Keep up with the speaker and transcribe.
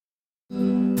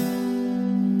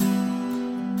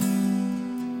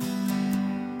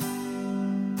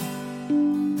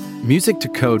Music to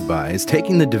Code By is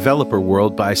taking the developer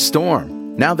world by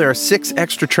storm. Now there are 6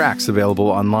 extra tracks available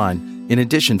online, in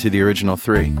addition to the original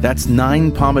 3. That's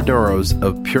 9 Pomodoros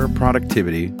of pure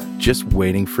productivity just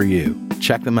waiting for you.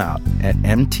 Check them out at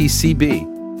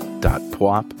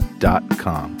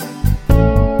mtcb.pwop.com.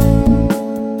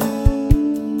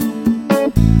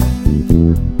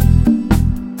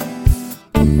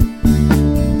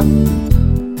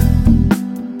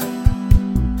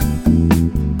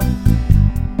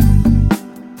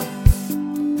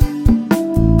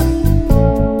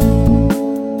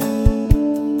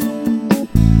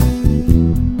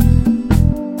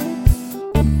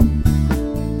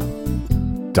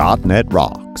 .NET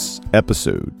Rocks,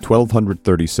 episode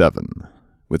 1237,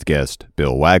 with guest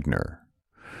Bill Wagner.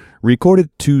 Recorded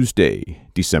Tuesday,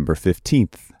 December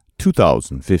 15th,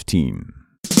 2015.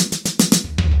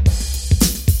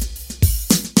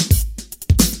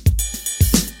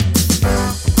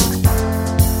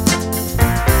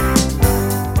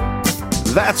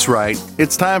 That's right.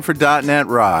 It's time for .NET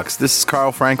Rocks. This is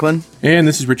Carl Franklin. And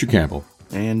this is Richard Campbell.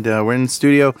 And we're in the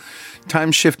studio.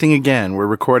 Time shifting again. We're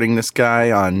recording this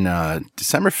guy on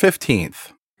December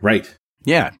 15th. Right.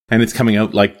 Yeah. And it's coming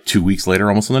out like 2 weeks later,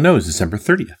 almost on the nose, December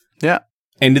 30th. Yeah.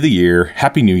 End of the year.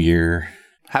 Happy New Year.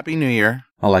 Happy New Year.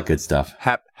 All that good stuff.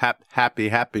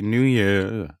 Happy New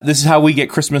Year. This is how we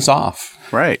get Christmas off.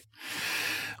 Right.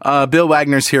 Bill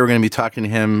Wagner's here. We're going to be talking to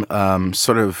him.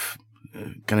 Sort of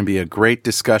going to be a great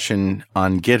discussion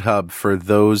on GitHub for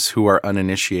those who are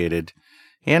uninitiated.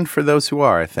 And for those who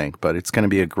are, I think. But it's going to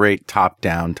be a great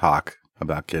top-down talk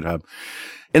about GitHub.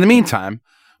 In the meantime,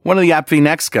 one of the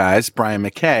AppVNext guys, Brian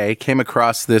McKay, came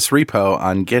across this repo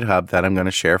on GitHub that I'm going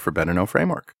to share for Better Know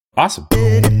Framework. Awesome. All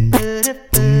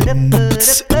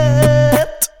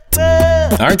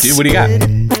right, dude, what do you got?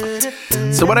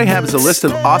 So what I have is a list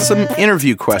of awesome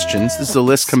interview questions. This is a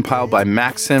list compiled by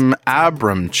Maxim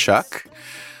Abramchuk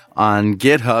on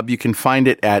GitHub. You can find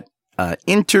it at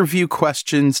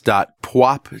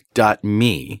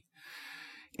interviewquestions.pwop.me.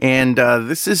 And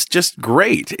this is just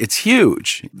great. It's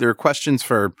huge. There are questions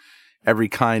for every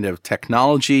kind of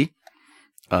technology.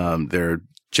 There are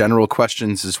general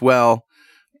questions as well.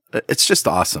 It's just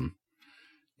awesome.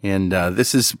 And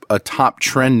this is a top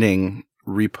trending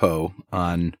repo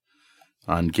on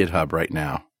GitHub right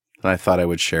now that I thought I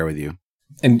would share with you.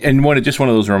 And just one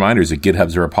of those reminders that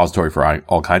GitHub's a repository for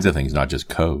all kinds of things, not just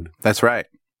code. That's right.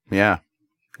 Yeah.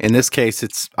 In this case,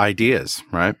 it's ideas,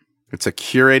 right? It's a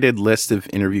curated list of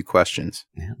interview questions.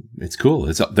 Yeah, it's cool.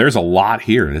 There's a lot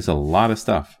here. There's a lot of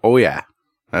stuff. Oh, yeah.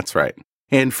 That's right.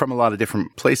 And from a lot of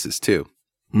different places, too.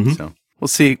 Mm-hmm. So we'll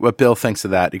see what Bill thinks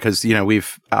of that because,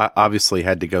 we've obviously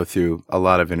had to go through a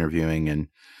lot of interviewing, and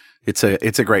it's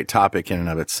a great topic in and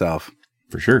of itself.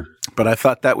 For sure. But I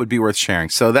thought that would be worth sharing.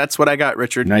 So that's what I got,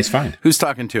 Richard. Nice find. Who's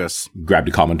talking to us? Grabbed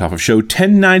a comment off of show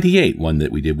 1098, one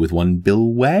that we did with one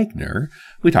Bill Wagner.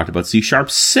 We talked about C#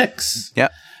 6.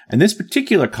 Yep. And this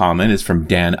particular comment is from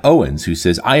Dan Owens, who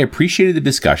says, I appreciated the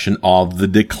discussion of the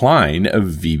decline of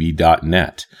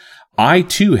VB.NET. I,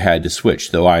 too, had to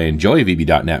switch, though I enjoy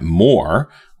VB.NET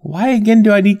more. Why, again,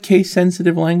 do I need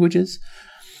case-sensitive languages?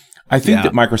 I think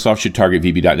that Microsoft should target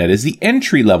VB.NET as the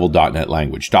entry-level .NET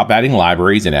language. Stop adding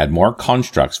libraries and add more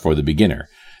constructs for the beginner.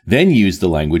 Then use the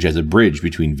language as a bridge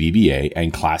between VBA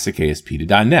and classic ASP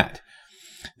to .NET.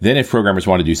 Then if programmers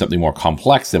want to do something more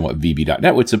complex than what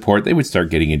VB.NET would support, they would start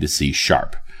getting into C#.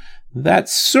 That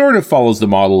sort of follows the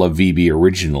model of VB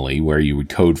originally, where you would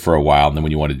code for a while, and then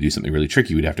when you wanted to do something really tricky,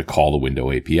 you would have to call the window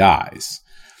APIs.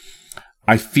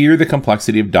 I fear the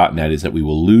complexity of .NET is that we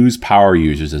will lose power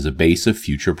users as a base of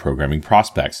future programming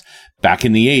prospects. Back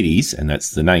in the 80s, and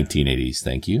that's the 1980s,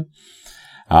 thank you,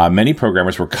 many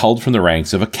programmers were culled from the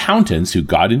ranks of accountants who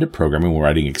got into programming while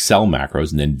writing Excel macros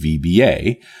and then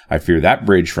VBA. I fear that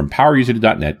bridge from power user to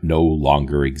 .NET no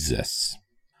longer exists.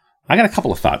 I got a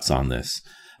couple of thoughts on this.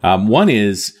 One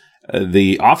is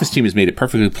the Office team has made it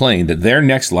perfectly plain that their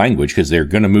next language, because they're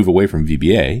going to move away from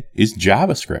VBA, is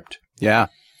JavaScript. Yeah.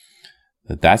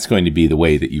 That's going to be the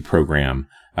way that you program.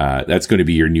 That's going to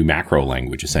be your new macro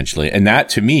language, essentially. And that,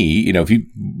 to me,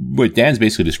 what Dan's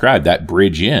basically described, that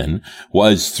bridge in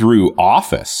was through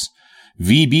Office.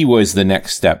 VB was the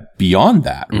next step beyond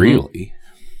that, really.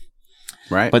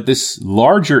 Right. But this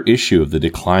larger issue of the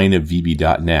decline of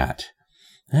VB.NET,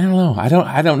 I don't know. I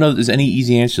don't know that there's any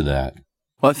easy answer to that.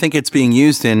 Well, I think it's being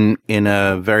used in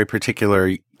a very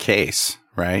particular case,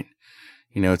 right?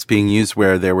 It's being used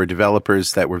where there were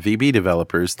developers that were VB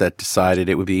developers that decided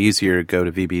it would be easier to go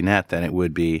to VB.NET than it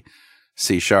would be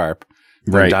C#.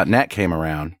 When .NET came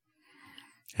around.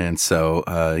 And so,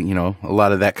 a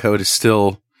lot of that code is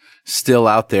still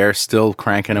out there, still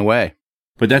cranking away.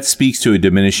 But that speaks to a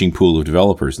diminishing pool of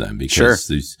developers then, because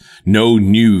there's no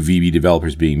new VB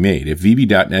developers being made. If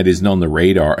VB.NET isn't on the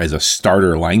radar as a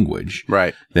starter language,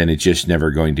 right, then it's just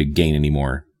never going to gain any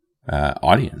more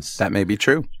audience. That may be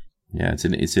true. Yeah, it's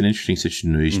an interesting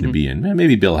situation to be in.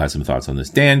 Maybe Bill has some thoughts on this.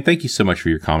 Dan, thank you so much for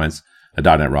your comments. A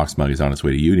 .NET Rocks mug is on its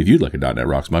way to you. And if you'd like a .NET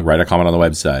Rocks mug, write a comment on the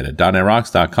website at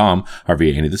 .NETRocks.com or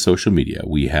via any of the social media.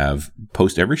 We have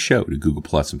post every show to Google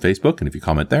Plus and Facebook. And if you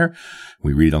comment there,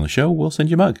 we read it on the show, we'll send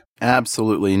you a mug.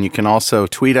 Absolutely. And you can also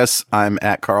tweet us. I'm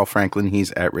at Carl Franklin.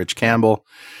 He's at Rich Campbell.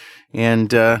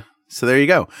 And so there you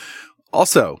go.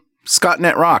 Also,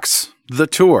 ScotNet Rocks, the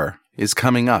tour, is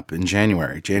coming up in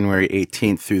January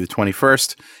 18th through the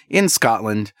 21st in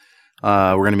Scotland.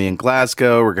 We're going to be in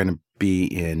Glasgow. We're going to be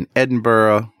in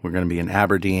Edinburgh. We're going to be in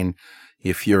Aberdeen.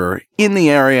 If you're in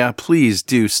the area, please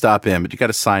do stop in, but you got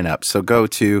to sign up. So go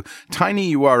to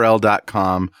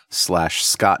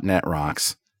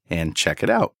tinyurl.com/ScotNetRocks and check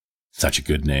it out. Such a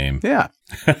good name. Yeah.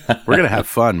 We're going to have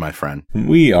fun, my friend.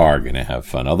 We are going to have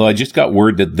fun. Although I just got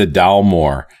word that the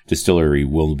Dalmore distillery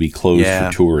will be closed for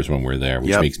tours when we're there,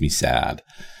 which makes me sad.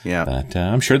 Yeah. But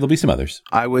I'm sure there'll be some others.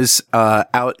 I was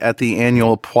out at the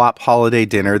annual PWOP holiday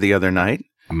dinner the other night,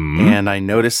 and I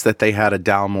noticed that they had a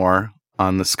Dalmore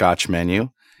on the Scotch menu.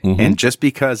 And just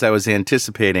because I was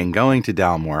anticipating going to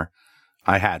Dalmore,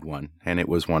 I had one, and it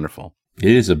was wonderful.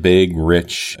 It is a big,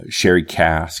 rich sherry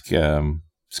cask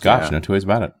Scotch, no two ways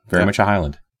about it. Very much a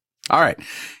Highland. All right.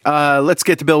 Let's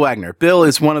get to Bill Wagner. Bill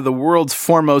is one of the world's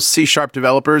foremost C#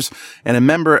 developers and a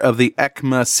member of the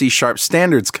ECMA C#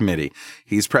 Standards Committee.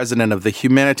 He's president of the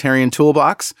Humanitarian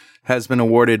Toolbox, has been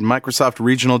awarded Microsoft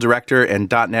Regional Director and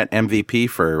 .NET MVP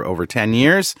for over 10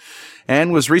 years,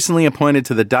 and was recently appointed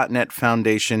to the .NET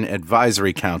Foundation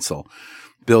Advisory Council.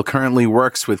 Bill currently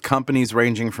works with companies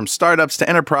ranging from startups to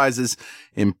enterprises,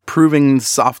 improving the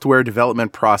software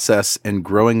development process and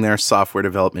growing their software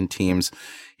development teams.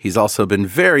 He's also been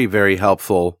very, very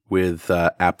helpful with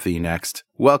AppV Next.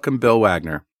 Welcome, Bill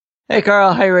Wagner. Hey,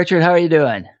 Carl. Hi, Richard. How are you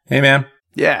doing? Hey, man.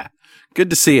 Yeah.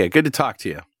 Good to see you. Good to talk to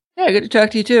you. Yeah, good to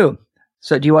talk to you, too.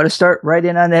 So do you want to start right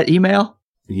in on that email?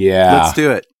 Yeah. Let's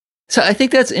do it. So I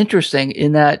think that's interesting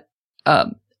in that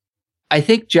I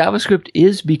think JavaScript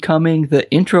is becoming the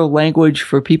intro language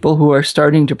for people who are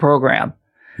starting to program.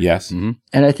 Yes. And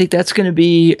I think that's going to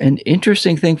be an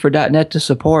interesting thing for .NET to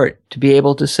support, to be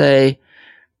able to say,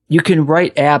 you can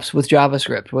write apps with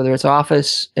JavaScript, whether it's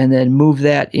Office, and then move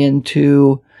that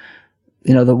into,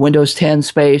 the Windows 10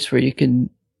 space where you can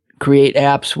create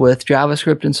apps with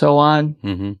JavaScript and so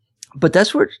on. But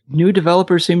that's where new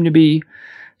developers seem to be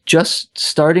just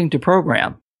starting to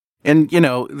program. And,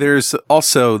 there's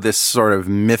also this sort of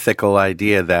mythical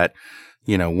idea that,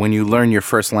 when you learn your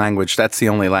first language, that's the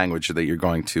only language that you're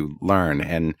going to learn.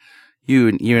 And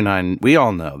you and I, we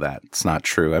all know that it's not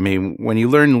true. I mean, when you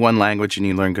learn one language and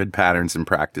you learn good patterns and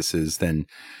practices, then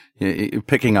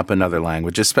picking up another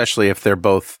language, especially if they're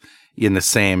both in the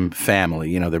same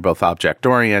family, they're both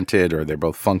object-oriented or they're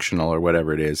both functional or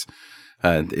whatever it is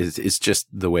just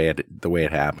the way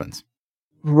it happens.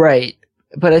 Right.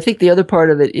 But I think the other part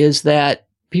of it is that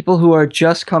people who are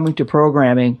just coming to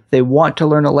programming, they want to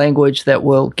learn a language that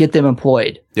will get them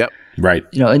employed. Yep. Right.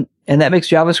 And that makes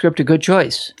JavaScript a good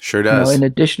choice. Sure does. In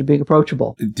addition to being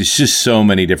approachable. There's just so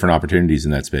many different opportunities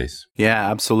in that space. Yeah,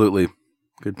 absolutely.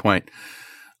 Good point.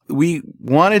 We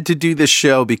wanted to do this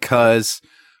show because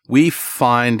we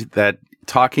find that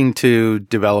talking to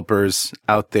developers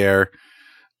out there,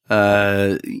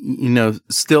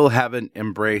 still haven't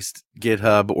embraced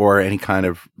GitHub or any kind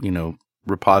of,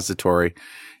 repository.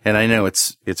 And I know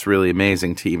it's really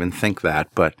amazing to even think that,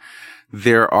 but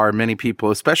there are many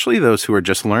people, especially those who are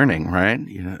just learning, right?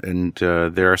 And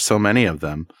there are so many of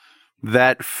them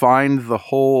that find the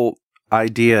whole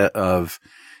idea of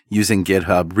using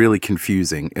GitHub really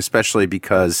confusing, especially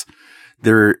because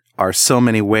there are so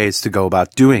many ways to go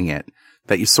about doing it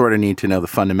that you sort of need to know the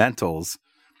fundamentals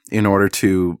in order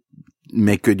to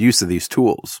make good use of these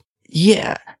tools.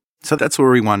 Yeah. So that's where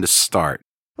we wanted to start.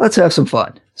 Let's have some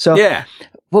fun. So yeah.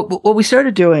 What we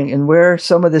started doing and where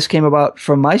some of this came about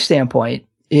from my standpoint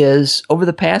is over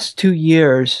the past 2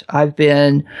 years, I've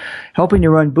been helping to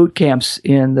run boot camps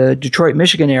in the Detroit,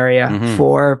 Michigan area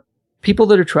for people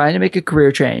that are trying to make a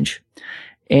career change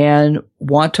and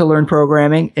want to learn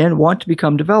programming and want to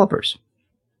become developers.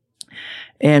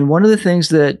 And one of the things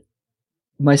that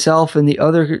myself and the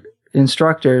other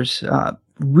instructors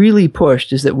really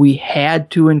pushed is that we had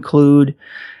to include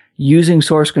using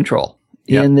source control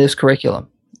in this curriculum.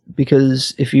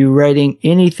 Because if you're writing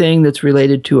anything that's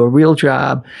related to a real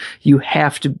job, you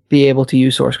have to be able to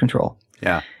use source control.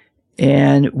 Yeah.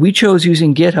 And we chose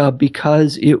using GitHub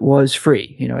because it was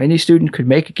free. Any student could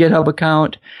make a GitHub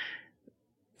account.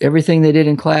 Everything they did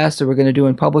in class, they were going to do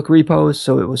in public repos,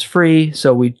 so it was free.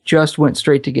 So we just went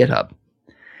straight to GitHub.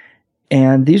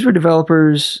 And these were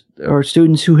developers or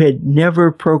students who had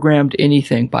never programmed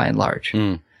anything by and large.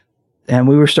 And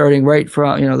we were starting right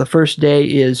from, the first day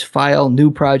is file,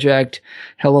 new project,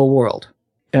 hello world.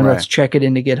 And let's check it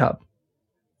into GitHub.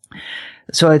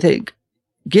 So I think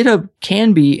GitHub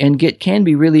can be, and Git can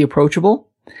be really approachable.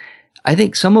 I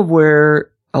think some of where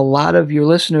a lot of your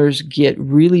listeners get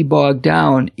really bogged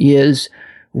down is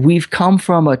we've come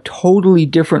from a totally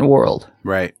different world.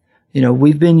 Right.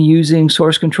 We've been using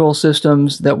source control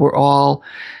systems that were all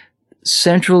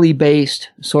centrally based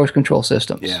source control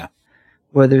systems. Yeah.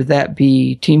 Whether that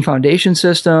be Team Foundation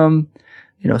System,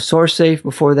 SourceSafe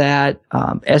before that,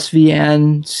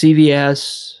 SVN,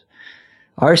 CVS,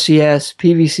 RCS,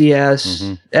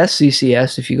 PVCS,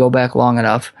 SCCS, if you go back long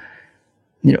enough.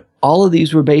 All of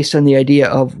these were based on the idea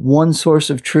of one source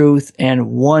of truth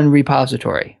and one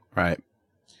repository. Right.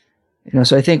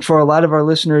 So I think for a lot of our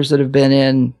listeners that have been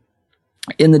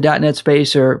in the .NET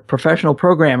space or professional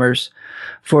programmers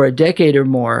for a decade or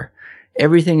more,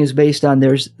 everything is based on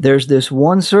there's this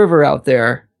one server out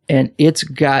there and it's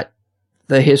got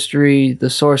the history, the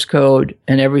source code,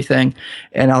 and everything.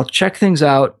 And I'll check things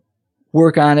out,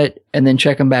 work on it, and then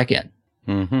check them back in.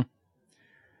 Mm-hmm.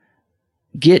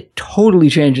 Git totally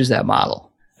changes that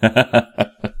model.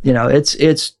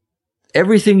 It's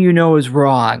everything is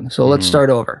wrong. So let's start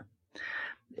over.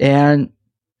 And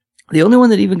the only one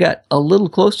that even got a little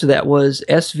close to that was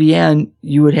SVN.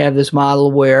 You would have this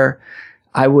model where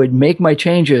I would make my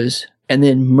changes and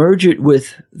then merge it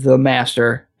with the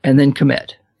master and then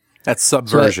commit. That's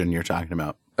Subversion you're talking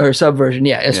about. Or Subversion,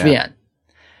 yeah, SVN. Yeah.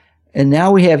 And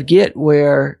now we have Git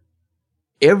where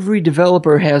every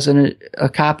developer has a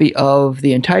copy of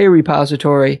the entire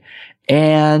repository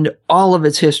and all of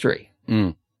its history.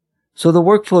 So the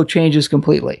workflow changes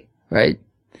completely, right?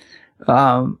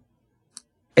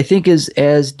 I think as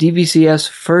DVCS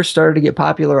first started to get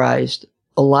popularized,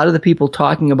 a lot of the people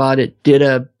talking about it did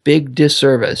a big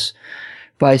disservice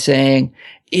by saying,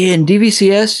 in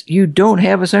DVCS, you don't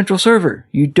have a central server.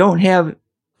 You don't have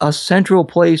a central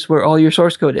place where all your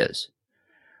source code is.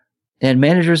 And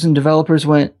managers and developers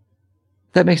went,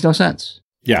 that makes no sense.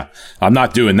 Yeah, I'm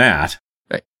not doing that.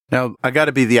 Right. Now, I got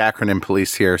to be the acronym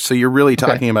police here. So you're really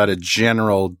talking about a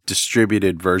general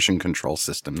distributed version control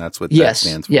system. That's what that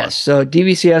stands for. Yes. So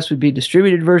DVCS would be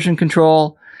distributed version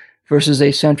control versus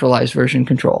a centralized version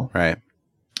control. Right.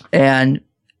 And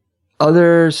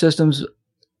other systems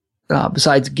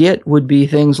besides Git would be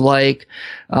things like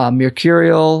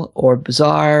Mercurial or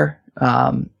Bazaar.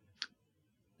 And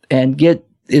Git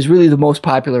is really the most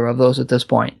popular of those at this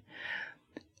point.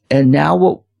 And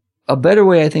now a better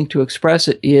way I think to express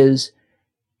it is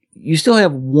you still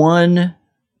have one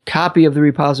copy of the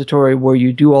repository where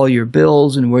you do all your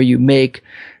builds and where you make,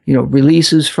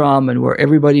 releases from and where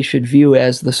everybody should view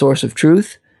as the source of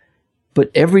truth. But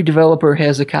every developer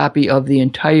has a copy of the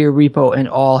entire repo and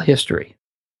all history.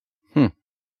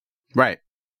 Right.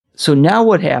 So now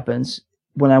what happens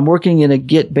when I'm working in a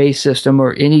Git-based system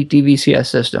or any DVCS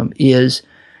system is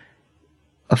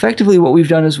effectively what we've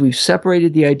done is we've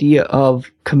separated the idea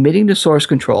of committing to source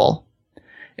control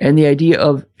and the idea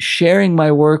of sharing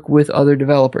my work with other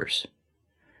developers.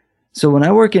 So when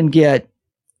I work in Git,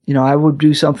 I would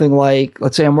do something like,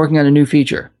 let's say I'm working on a new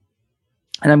feature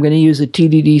and I'm going to use a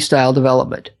TDD style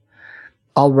development.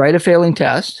 I'll write a failing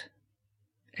test,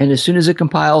 and as soon as it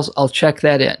compiles, I'll check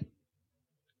that in.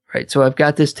 Right? So I've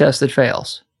got this test that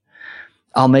fails.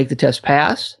 I'll make the test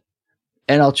pass,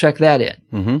 and I'll check that in.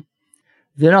 Mm-hmm.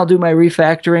 Then I'll do my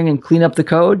refactoring and clean up the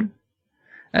code,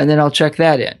 and then I'll check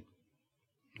that in.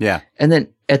 Yeah. And then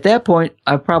at that point,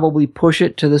 I probably push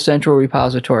it to the central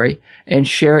repository and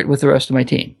share it with the rest of my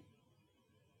team.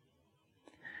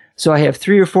 So I have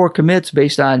 3 or 4 commits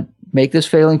based on make this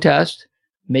failing test,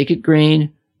 make it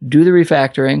green, do the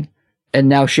refactoring, and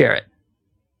now share it.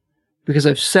 Because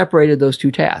I've separated those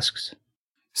 2 tasks.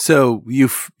 So you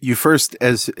first,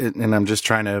 and I'm just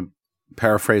trying to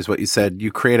paraphrase what you said,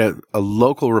 you create a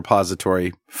local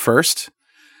repository first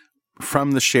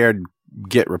from the shared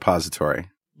Git repository.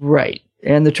 Right.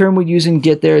 And the term we use in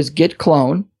Git there is git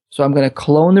clone. So I'm going to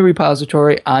clone the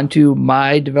repository onto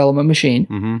my development machine.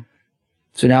 Mm-hmm.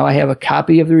 So now I have a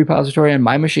copy of the repository on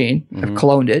my machine. Mm-hmm. I've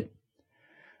cloned it.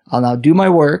 I'll now do my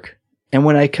work. And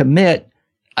when I commit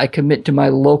to my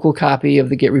local copy of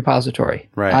the Git repository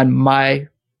on my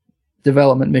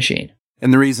development machine.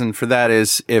 And the reason for that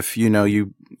is if you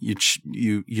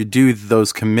do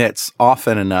those commits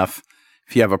often enough,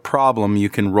 if you have a problem, you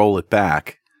can roll it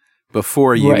back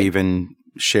before you Right. even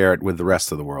share it with the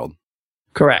rest of the world.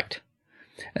 Correct.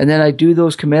 And then I do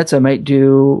those commits. I might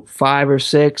do 5 or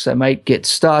 6. I might get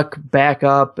stuck, back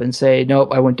up and say,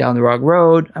 nope, I went down the wrong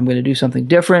road. I'm going to do something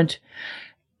different.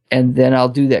 And then I'll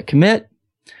do that commit.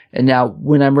 And now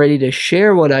when I'm ready to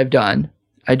share what I've done,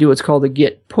 I do what's called a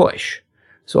git push.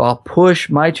 So I'll push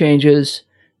my changes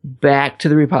back to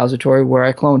the repository where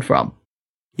I cloned from.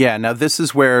 Yeah, now this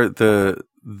is where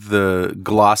the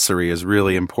glossary is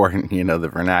really important, the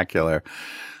vernacular.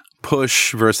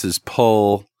 Push versus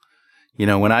pull.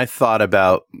 When I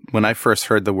first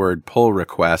heard the word pull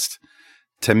request,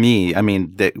 to me,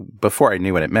 before I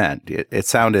knew what it meant, it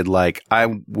sounded like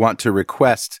I want to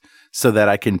request so that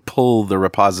I can pull the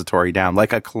repository down,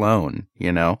 like a clone,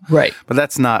 Right. But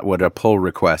that's not what a pull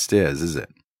request is it?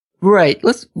 Right.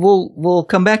 We'll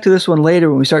come back to this one later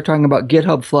when we start talking about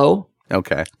GitHub Flow.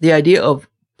 Okay. The idea of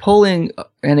pulling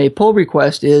and a pull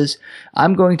request is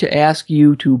I'm going to ask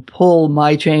you to pull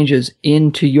my changes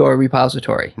into your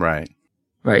repository. Right.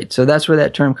 Right. So that's where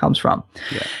that term comes from.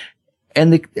 Yeah.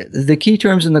 And the key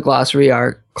terms in the glossary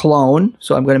are clone.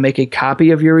 So I'm going to make a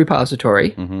copy of your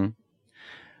repository. Mm-hmm.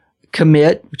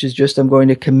 Commit, which is just I'm going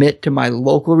to commit to my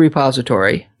local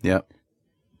repository. Yep.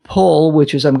 Pull,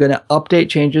 which is I'm going to update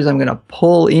changes. I'm going to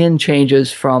pull in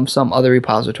changes from some other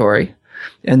repository.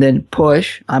 And then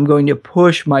push, I'm going to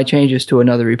push my changes to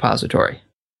another repository.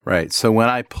 Right. So when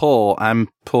I pull, I'm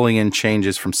pulling in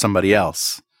changes from somebody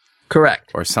else.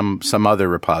 Correct. Or some other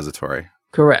repository.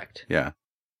 Correct. Yeah.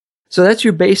 So that's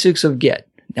your basics of Git.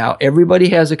 Now, everybody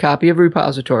has a copy of a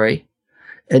repository.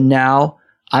 And now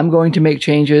I'm going to make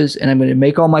changes and I'm going to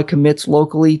make all my commits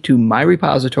locally to my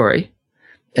repository.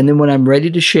 And then when I'm ready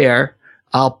to share,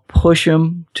 I'll push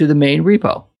them to the main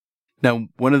repo. Now,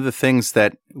 one of the things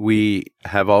that we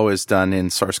have always done in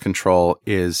source control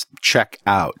is check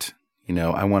out.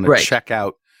 I want to check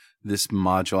out this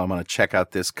module. I want to check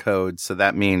out this code. So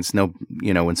that means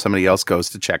when somebody else goes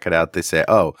to check it out, they say,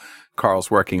 oh,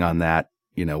 Carl's working on that.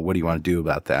 What do you want to do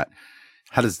about that?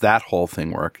 How does that whole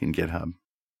thing work in GitHub?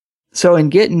 So in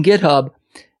Git and GitHub,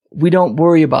 we don't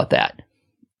worry about that,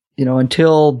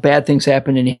 until bad things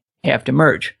happen and you have to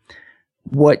merge.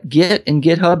 What Git and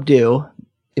GitHub do,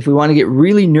 if we want to get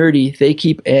really nerdy, they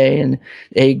keep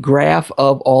a graph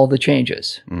of all the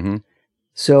changes. Mm-hmm.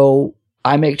 So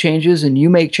I make changes and you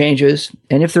make changes.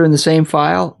 And if they're in the same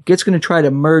file, Git's going to try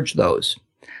to merge those.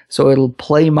 So it'll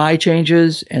play my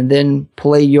changes and then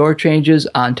play your changes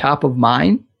on top of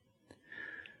mine.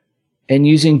 And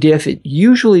using diff, it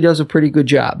usually does a pretty good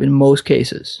job in most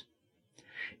cases.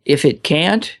 If it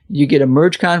can't, you get a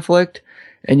merge conflict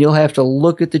and you'll have to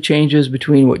look at the changes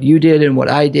between what you did and what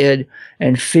I did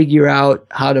and figure out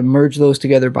how to merge those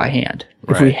together by hand.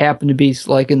 Right. If we happen to be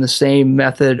like in the same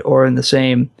method or in the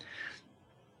same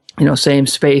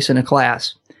space in a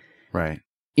class. Right.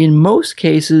 In most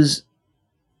cases,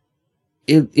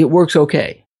 it works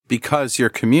okay. Because you're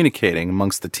communicating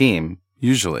amongst the team,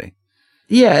 usually.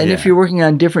 Yeah, and if you're working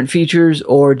on different features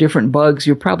or different bugs,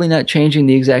 you're probably not changing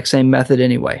the exact same method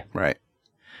anyway. Right.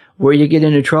 Where you get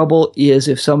into trouble is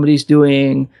if somebody's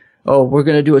doing, we're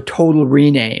going to do a total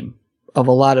rename of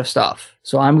a lot of stuff.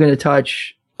 So I'm going to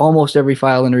touch almost every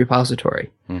file in the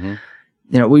repository.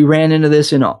 Mm-hmm. We ran into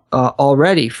this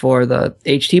already for the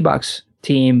HTBox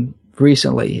team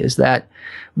recently, is that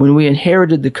when we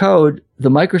inherited the code, the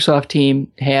Microsoft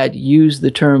team had used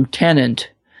the term tenant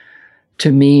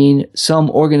to mean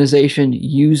some organization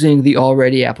using the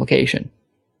already application.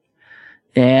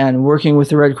 And working with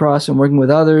the Red Cross and working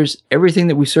with others, everything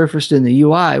that we surfaced in the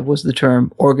UI was the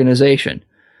term organization,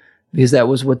 because that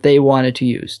was what they wanted to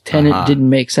use. Tenant didn't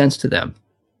make sense to them.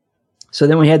 So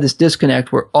then we had this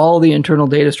disconnect where all the internal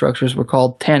data structures were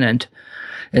called tenant,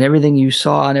 and everything you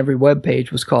saw on every web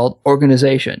page was called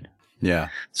organization. Yeah.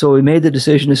 So we made the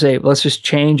decision to say, let's just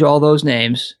change all those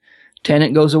names.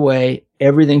 Tenant goes away.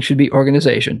 Everything should be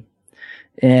organization.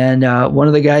 And one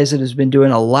of the guys that has been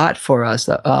doing a lot for us,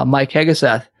 Mike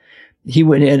Hegeseth, he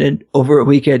went in and over a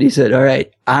weekend, he said, all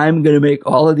right, I'm going to make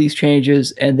all of these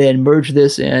changes and then merge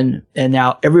this in. And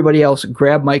now everybody else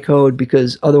grab my code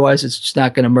because otherwise it's just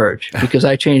not going to merge because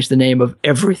I changed the name of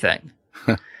everything.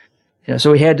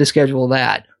 So we had to schedule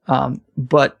that.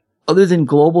 But other than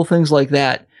global things like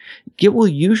that, Git will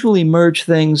usually merge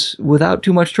things without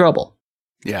too much trouble.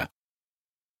 Yeah.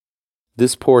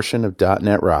 This portion of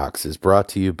 .NET Rocks is brought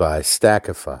to you by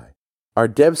Stackify. Our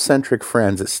dev-centric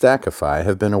friends at Stackify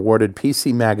have been awarded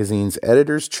PC Magazine's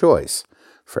Editor's Choice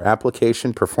for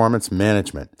application performance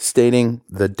management, stating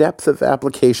the depth of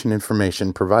application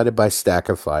information provided by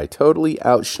Stackify totally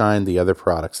outshined the other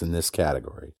products in this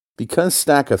category. Because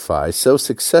Stackify so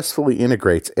successfully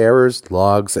integrates errors,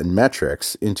 logs, and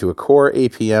metrics into a core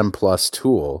APM Plus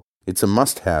tool, it's a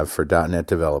must-have for .NET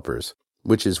developers,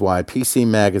 which is why PC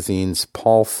Magazine's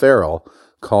Paul Farrell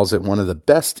calls it one of the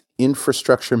best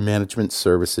infrastructure management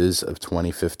services of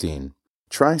 2015.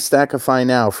 Try Stackify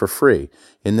now for free,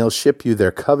 and they'll ship you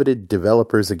their coveted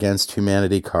Developers Against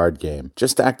Humanity card game.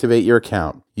 Just activate your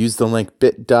account. Use the link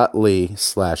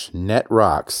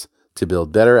bit.ly/netrocks to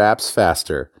build better apps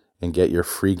faster and get your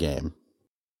free game.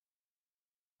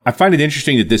 I find it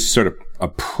interesting that this sort of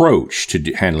approach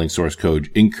to handling source code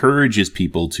encourages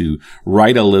people to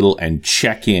write a little and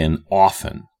check in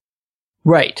often.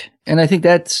 Right. And I think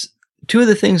that's two of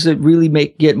the things that really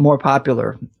make Git more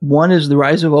popular. One is the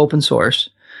rise of open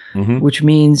source, which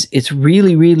means it's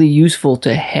really, really useful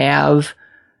to have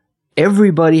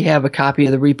everybody have a copy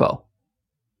of the repo.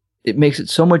 It makes it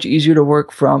so much easier to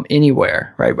work from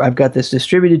anywhere, right? I've got this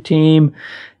distributed team.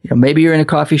 Maybe you're in a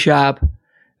coffee shop.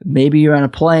 Maybe you're on a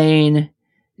plane.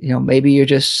 Maybe you're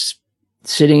just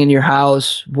sitting in your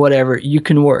house, whatever. You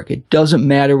can work. It doesn't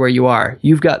matter where you are.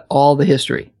 You've got all the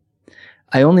history.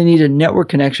 I only need a network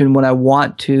connection when I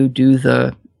want to do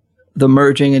the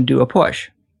merging and do a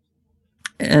push.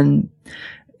 And,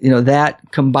 that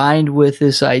combined with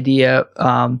this idea,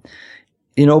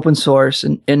 in open source,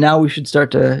 and now we should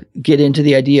start to get into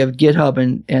the idea of GitHub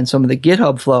and some of the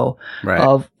GitHub flow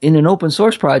of in an open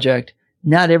source project,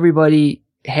 not everybody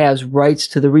has rights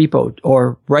to the repo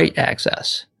or write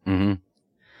access. Mm-hmm.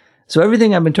 So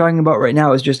everything I've been talking about right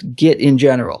now is just Git in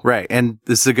general. Right. And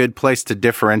this is a good place to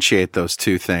differentiate those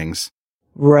two things.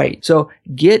 Right. So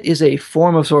Git is a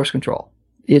form of source control.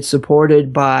 It's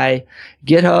supported by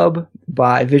GitHub,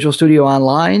 by Visual Studio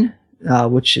Online,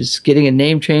 which is getting a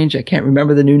name change. I can't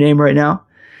remember the new name right now.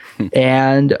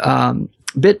 And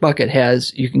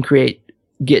Bitbucket you can create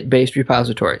Git-based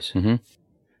repositories. Mm-hmm.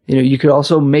 You could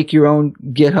also make your own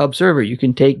GitHub server. You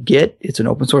can take Git, it's an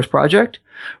open source project,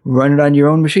 run it on your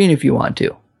own machine if you want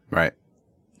to. Right.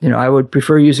 I would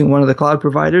prefer using one of the cloud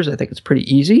providers. I think it's pretty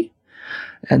easy.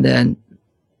 And then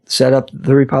set up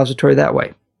the repository that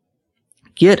way.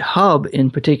 GitHub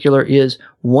in particular is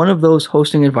one of those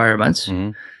hosting environments.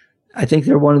 Mm-hmm. I think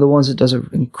they're one of the ones that does an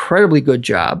incredibly good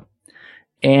job.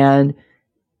 And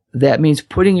that means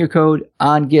putting your code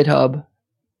on GitHub.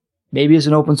 Maybe it's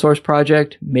an open source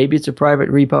project. Maybe it's a private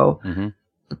repo. Mm-hmm.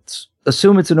 Let's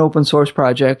assume it's an open source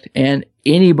project and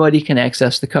anybody can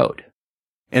access the code.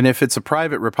 And if it's a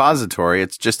private repository,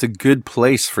 it's just a good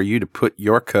place for you to put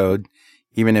your code,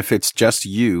 even if it's just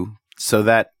you, so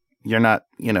that you're not,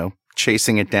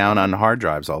 chasing it down on hard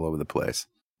drives all over the place.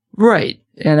 Right.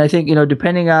 And I think,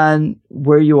 depending on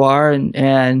where you are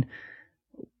and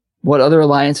what other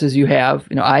alliances you have,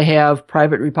 I have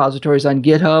private repositories on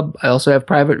GitHub. I also have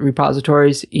private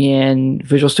repositories in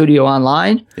Visual Studio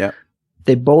Online. Yeah.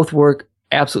 They both work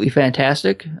absolutely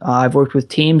fantastic. I've worked with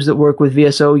teams that work with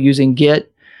VSO using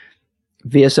Git.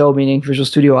 VSO meaning Visual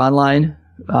Studio Online.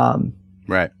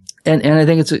 Right. And I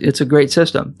think it's a great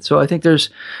system. So I think there's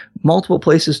multiple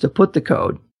places to put the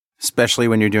code. Especially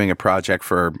when you're doing a project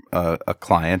for a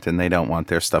client and they don't want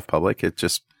their stuff public. You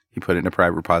put it in a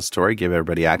private repository, give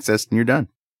everybody access, and you're done.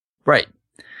 Right.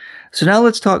 So now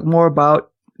let's talk more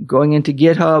about going into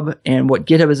GitHub and what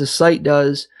GitHub as a site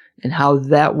does and how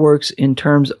that works in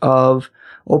terms of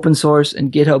open source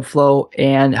and GitHub flow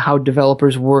and how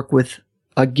developers work with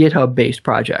a GitHub-based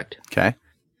project. Okay.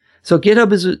 So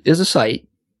GitHub is a site.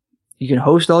 You can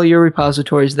host all your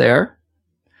repositories there.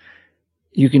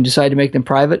 You can decide to make them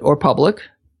private or public.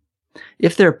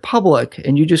 If they're public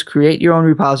and you just create your own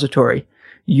repository,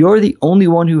 you're the only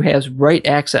one who has write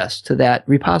access to that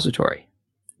repository,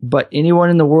 but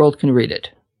anyone in the world can read it,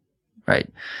 right?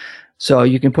 So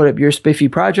you can put up your spiffy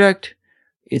project.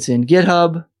 It's in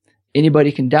GitHub.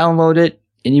 Anybody can download it.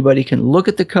 Anybody can look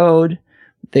at the code.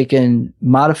 They can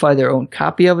modify their own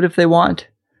copy of it if they want,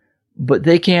 but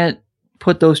they can't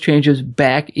put those changes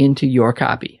back into your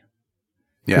copy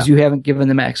because you haven't given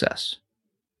them access.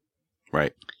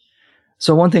 Right.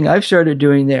 So one thing I've started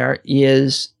doing there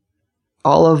is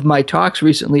all of my talks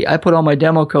recently, I put all my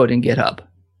demo code in GitHub.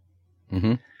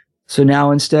 Mm-hmm. So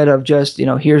now instead of just,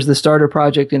 here's the starter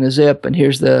project in a zip and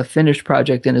here's the finished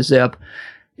project in a zip,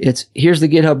 here's the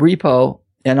GitHub repo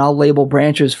and I'll label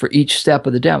branches for each step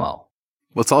of the demo.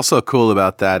 What's also cool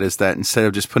about that is that instead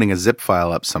of just putting a zip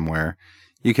file up somewhere,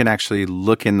 you can actually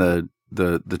look in the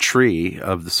tree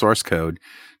of the source code,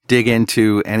 dig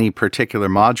into any particular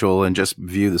module and just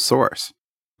view the source.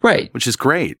 Right. Which is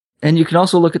great. And you can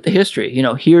also look at the history.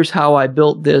 Here's how I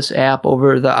built this app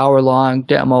over the hour-long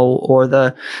demo or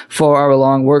the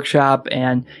 4-hour-long workshop,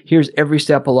 and here's every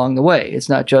step along the way. It's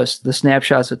not just the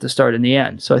snapshots at the start and the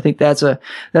end. So I think that's a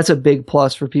big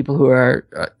plus for people who are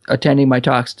attending my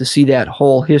talks, to see that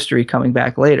whole history coming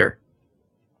back later.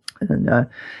 And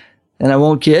I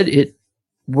won't kid, it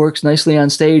works nicely on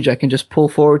stage. I can just pull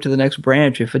forward to the next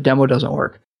branch if a demo doesn't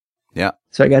work. Yeah.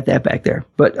 So I got that back there.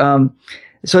 But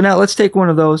so now let's take one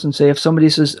of those and say, if somebody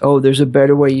says, oh, there's a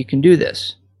better way you can do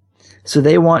this. So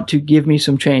they want to give me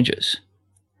some changes.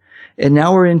 And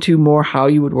now we're into more how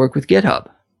you would work with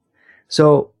GitHub.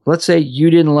 So let's say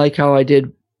you didn't like how I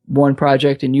did one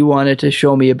project and you wanted to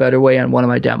show me a better way on one of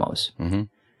my demos. Mm-hmm.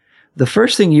 The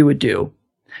first thing you would do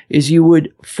is you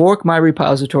would fork my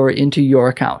repository into your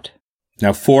account.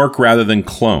 Now, fork rather than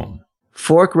clone.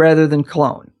 Fork rather than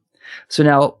clone. So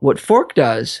now what fork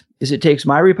does is it takes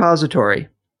my repository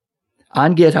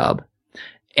on GitHub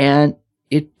and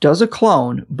it does a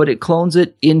clone, but it clones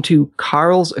it into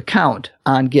Carl's account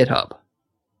on GitHub.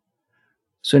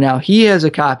 So now he has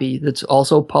a copy that's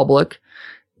also public.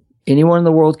 Anyone in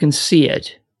the world can see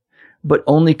it, but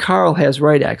only Carl has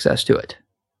write access to it.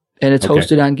 And it's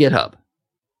hosted on GitHub.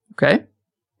 Okay?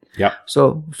 Yeah.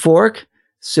 So fork,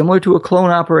 similar to a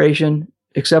clone operation,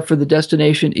 except for the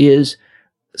destination is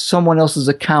someone else's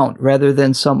account rather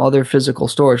than some other physical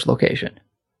storage location.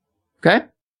 Okay?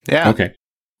 Yeah. Okay.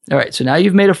 All right. So now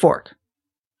you've made a fork.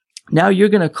 Now you're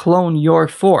going to clone your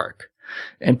fork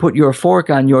and put your fork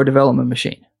on your development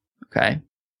machine. Okay?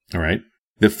 All right.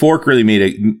 The fork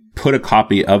really put a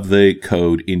copy of the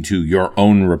code into your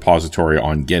own repository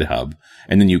on GitHub,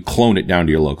 and then you clone it down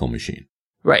to your local machine.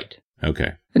 Right.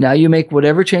 Okay. And now you make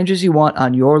whatever changes you want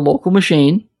on your local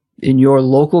machine in your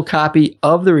local copy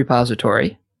of the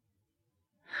repository.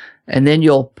 And then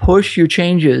you'll push your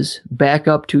changes back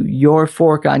up to your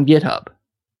fork on GitHub.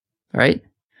 All right?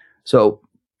 So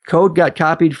code got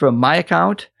copied from my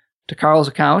account to Carl's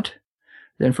account,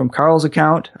 then from Carl's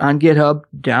account on GitHub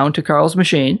down to Carl's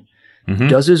machine,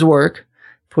 does his work,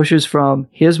 pushes from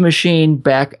his machine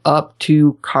back up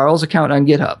to Carl's account on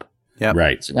GitHub. Yeah.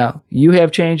 Right. So now you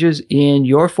have changes in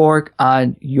your fork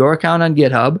on your account on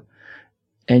GitHub,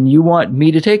 and you want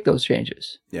me to take those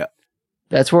changes. Yeah.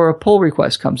 That's where a pull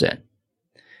request comes in.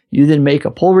 You then make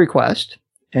a pull request,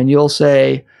 and you'll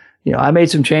say, I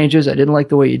made some changes. I didn't like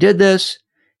the way you did this.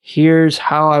 Here's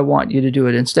how I want you to do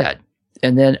it instead.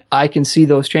 And then I can see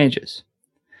those changes.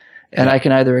 And I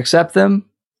can either accept them,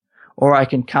 or I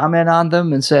can comment on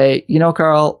them and say,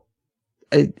 Carl,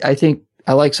 I think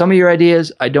I like some of your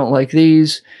ideas. I don't like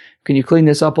these. Can you clean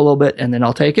this up a little bit? And then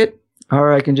I'll take it.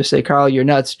 Or I can just say, Carl, you're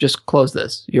nuts. Just close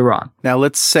this. You're wrong. Now,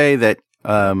 let's say that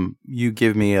you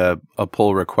give me a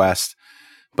pull request,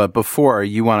 but before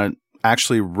you want to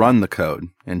actually run the code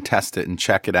and test it and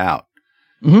check it out.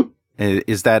 Mm-hmm.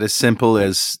 Is that as simple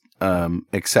as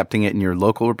accepting it in your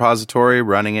local repository,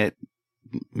 running it,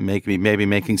 maybe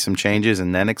making some changes,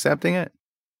 and then accepting it?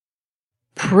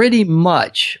 Pretty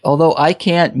much, although I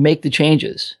can't make the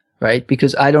changes, right?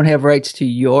 Because I don't have rights to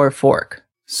your fork.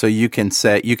 So you can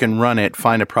run it,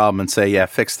 find a problem, and say, yeah,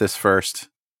 fix this first.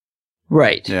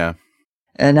 Right. Yeah.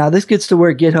 And now this gets to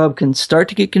where GitHub can start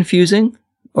to get confusing,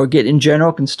 or Git in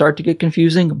general can start to get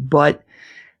confusing, but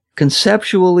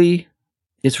conceptually,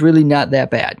 it's really not that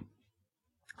bad.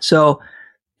 So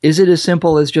is it as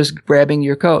simple as just grabbing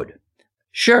your code?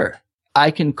 Sure.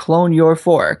 I can clone your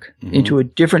fork into a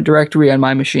different directory on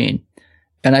my machine,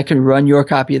 and I can run your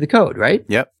copy of the code, right?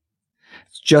 Yep.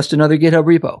 It's just another GitHub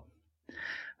repo.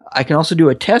 I can also do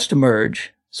a test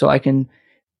merge, so I can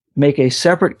make a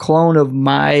separate clone of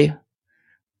my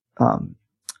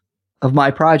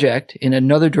project in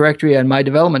another directory on my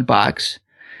development box,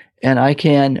 and I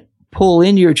can pull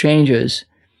in your changes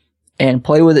and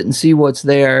play with it and see what's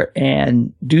there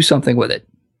and do something with it.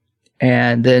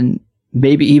 And then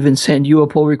maybe even send you a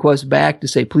pull request back to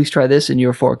say, please try this in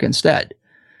your fork instead.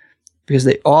 Because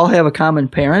they all have a common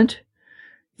parent.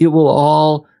 It will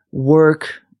all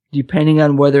work depending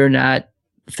on whether or not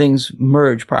things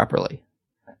merge properly.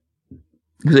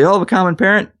 Because they all have a common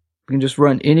parent, we can just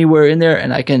run anywhere in there,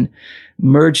 and I can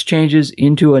merge changes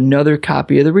into another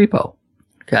copy of the repo.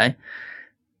 Okay?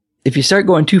 If you start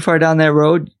going too far down that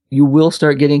road, you will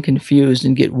start getting confused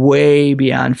and get way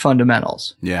beyond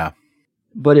fundamentals. Yeah.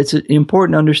 But it's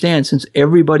important to understand, since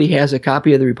everybody has a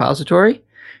copy of the repository,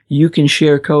 you can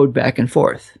share code back and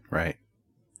forth. Right.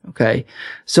 Okay.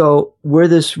 So where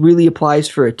this really applies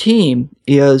for a team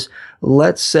is,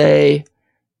 let's say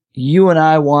you and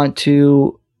I want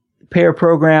to pair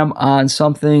program on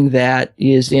something that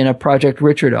is in a project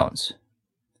Richard owns.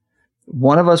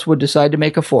 One of us would decide to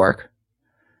make a fork.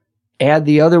 add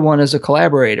the other one as a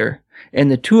collaborator, and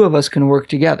the two of us can work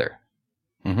together.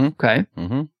 Mm-hmm. Okay.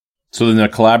 Mm-hmm. So then the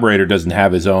collaborator doesn't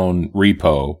have his own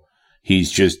repo.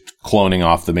 He's just cloning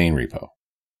off the main repo.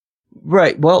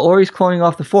 Right. Well, or he's cloning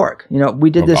off the fork. We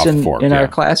did this in our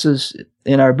classes,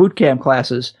 in our boot camp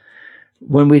classes,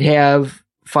 when we'd have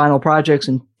final projects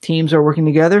and teams are working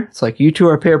together. It's like, you two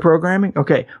are pair programming.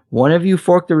 Okay. One of you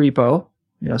fork the repo.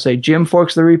 Say Jim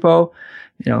forks the repo.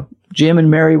 Jim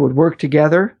and Mary would work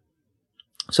together.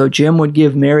 So Jim would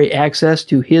give Mary access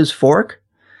to his fork,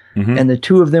 and the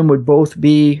two of them would both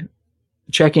be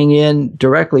checking in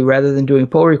directly rather than doing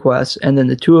pull requests, and then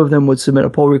the two of them would submit a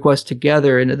pull request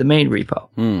together into the main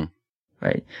repo.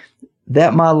 Right?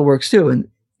 That model works too. And,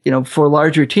 for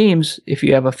larger teams, if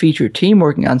you have a featured team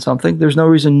working on something, there's no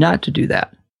reason not to do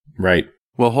that. Right.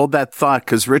 Well, hold that thought,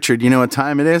 because Richard, you know what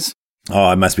time it is?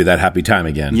 Oh, it must be that happy time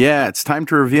again. Yeah, it's time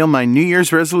to reveal my New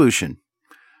Year's resolution.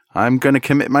 I'm going to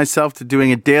commit myself to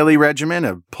doing a daily regimen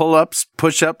of pull-ups,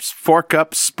 push-ups,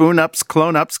 fork-ups, spoon-ups,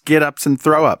 clone-ups, get-ups, and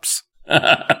throw-ups.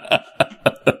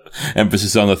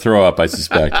 Emphasis on the throw-up, I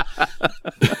suspect.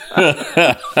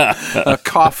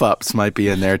 Cough-ups might be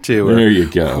in there, too. There you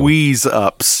go.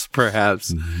 Wheeze-ups,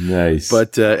 perhaps. Nice.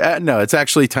 But no, it's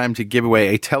actually time to give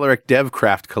away a Telerik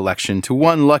DevCraft collection to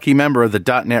one lucky member of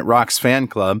the .NET Rocks fan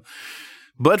club.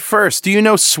 But first, do you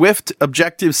know Swift,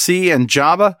 Objective-C, and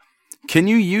Java? Can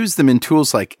you use them in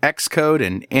tools like Xcode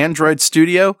and Android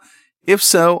Studio? If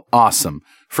so, awesome.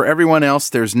 For everyone else,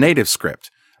 there's NativeScript,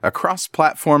 a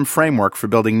cross-platform framework for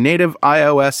building native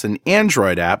iOS and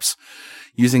Android apps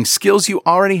using skills you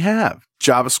already have: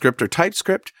 JavaScript or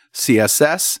TypeScript,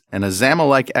 CSS, and a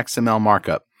XAML-like XML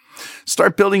markup.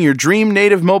 Start building your dream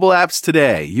native mobile apps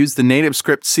today. Use the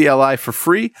NativeScript CLI for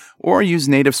free, or use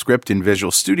NativeScript in Visual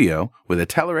Studio with a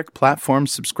Telerik platform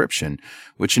subscription,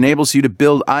 which enables you to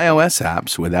build iOS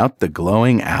apps without the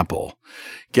glowing apple.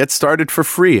 Get started for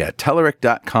free at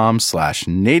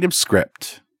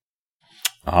telerik.com/nativescript.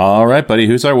 All right, buddy.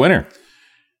 Who's our winner?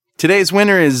 Today's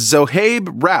winner is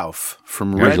Zohaib Rauf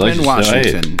from Redmond,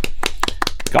 Washington.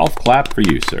 Zohaib. Golf clap for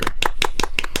you, sir.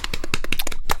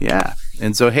 Yeah.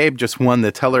 And Zohaib just won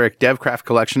the Telerik DevCraft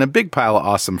collection, a big pile of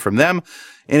awesome from them.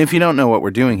 And if you don't know what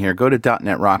we're doing here, go to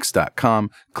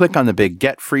 .NETRocks.com, click on the big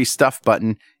Get Free Stuff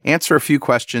button, answer a few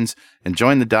questions, and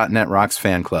join the .NET Rocks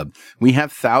fan club. We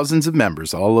have thousands of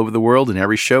members all over the world, and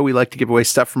every show we like to give away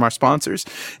stuff from our sponsors.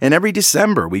 And every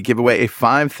December, we give away a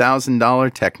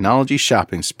 $5,000 technology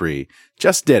shopping spree.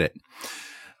 Just did it.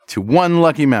 To one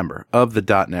lucky member of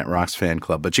the .NET Rocks fan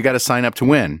club. But you got to sign up to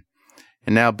win.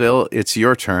 And now, Bill, it's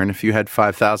your turn. If you had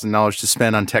 $5,000 to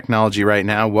spend on technology right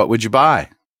now, what would you buy?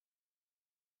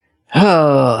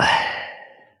 Oh,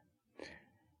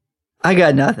 I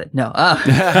got nothing. No. I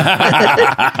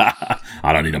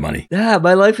don't need the money. Yeah,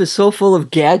 my life is so full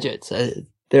of gadgets.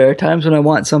 There are times when I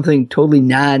want something totally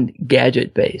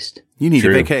non-gadget based. You need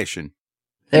a vacation.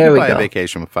 There we buy go. A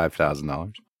vacation with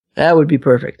 $5,000. That would be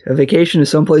perfect. A vacation to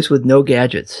someplace with no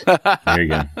gadgets. There you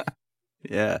go.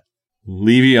 Yeah.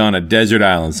 Leave you on a desert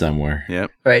island somewhere.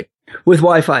 Yep. Right. With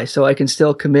Wi-Fi, so I can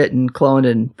still commit and clone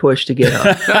and push to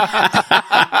GitHub.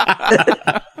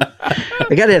 I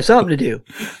got to have something to do.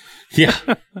 Yeah.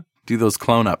 Do those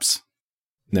clone ups.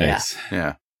 Nice.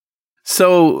 Yeah.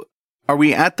 So are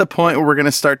we at the point where we're going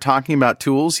to start talking about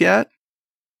tools yet?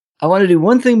 I want to do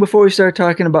one thing before we start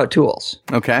talking about tools.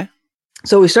 Okay.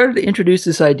 So we started to introduce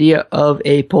this idea of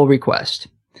a pull request.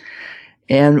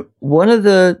 And one of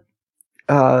the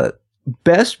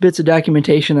best bits of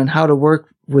documentation on how to work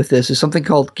with this is something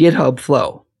called GitHub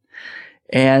Flow.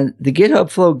 And the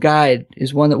GitHub Flow guide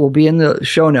is one that will be in the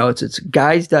show notes. It's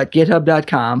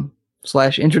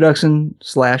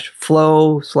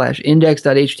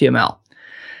guides.github.com/introduction/flow/index.html.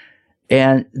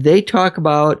 And they talk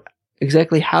about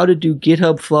exactly how to do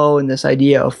GitHub Flow and this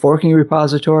idea of forking a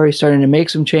repository, starting to make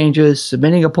some changes,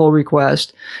 submitting a pull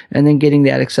request, and then getting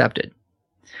that accepted.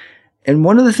 And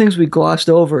one of the things we glossed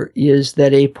over is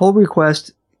that a pull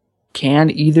request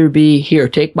can either be, here,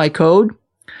 take my code,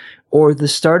 or the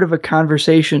start of a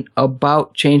conversation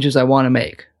about changes I want to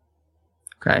make.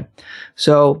 Okay.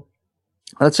 So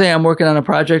let's say I'm working on a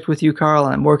project with you, Carl,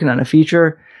 and I'm working on a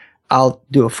feature. I'll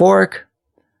do a fork.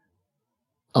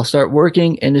 I'll start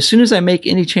working. And as soon as I make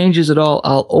any changes at all,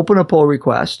 I'll open a pull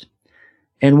request.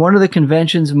 And one of the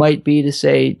conventions might be to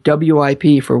say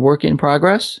WIP for work in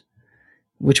progress,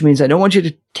 which means I don't want you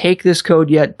to take this code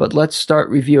yet, but let's start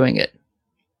reviewing it.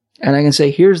 And I can say,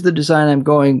 here's the design I'm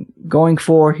going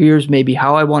for. Here's maybe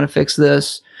how I want to fix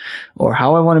this or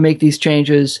how I want to make these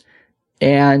changes.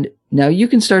 And now you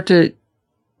can start to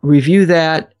review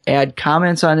that, add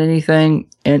comments on anything,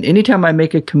 and anytime I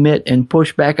make a commit and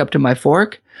push back up to my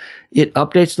fork, it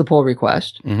updates the pull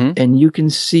request, and you can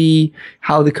see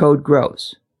how the code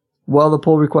grows while the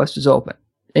pull request is open.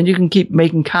 And you can keep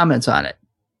making comments on it.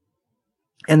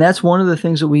 And that's one of the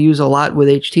things that we use a lot with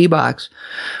HTBox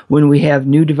when we have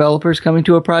new developers coming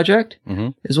to a project,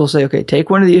 is we'll say, okay, take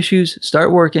one of the issues,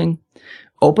 start working,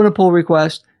 open a pull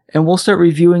request, and we'll start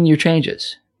reviewing your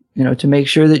changes, to make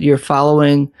sure that you're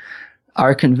following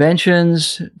our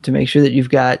conventions, to make sure that you've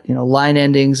got, line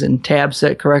endings and tabs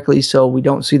set correctly so we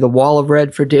don't see the wall of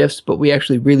red for diffs, but we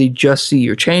actually really just see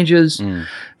your changes.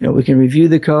 We can review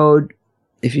the code.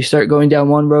 If you start going down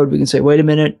one road, we can say, wait a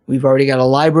minute, we've already got a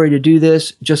library to do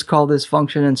this. Just call this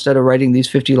function instead of writing these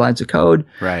 50 lines of code.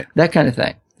 Right. That kind of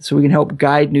thing. So we can help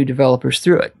guide new developers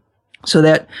through it. So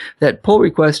that pull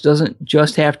request doesn't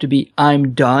just have to be,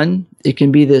 I'm done. It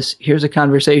can be this, here's a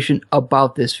conversation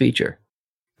about this feature.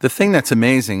 The thing that's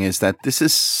amazing is that this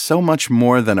is so much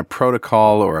more than a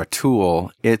protocol or a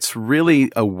tool. It's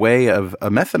really a way of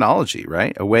a methodology,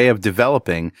 right? A way of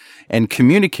developing and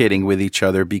communicating with each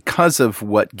other because of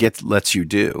what Git lets you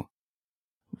do.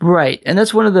 Right. And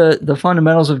that's one of the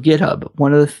fundamentals of GitHub.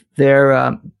 One of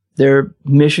their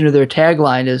mission or their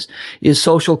tagline is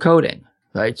social coding,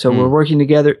 right? So we're working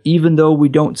together, even though we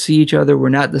don't see each other. We're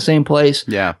not in the same place.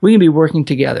 Yeah. We can be working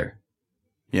together.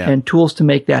 Yeah. And tools to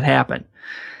make that happen.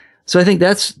 So I think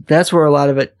that's where a lot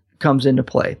of it comes into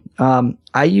play.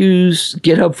 I use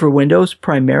GitHub for Windows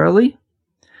primarily.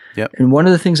 Yep. And one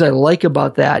of the things I like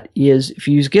about that is if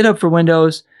you use GitHub for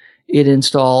Windows, it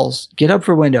installs GitHub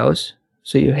for Windows.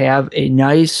 So you have a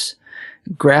nice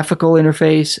graphical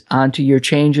interface onto your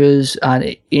changes on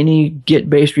any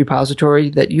Git-based repository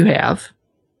that you have.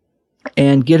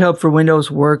 And GitHub for Windows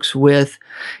works with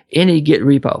any Git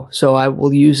repo. So I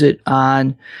will use it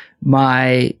on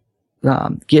my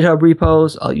GitHub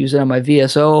repos. I'll use it on my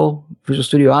VSO, Visual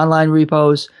Studio Online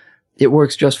repos. It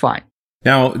works just fine.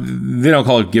 Now, they don't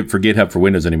call it Git for GitHub for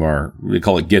Windows anymore. They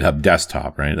call it GitHub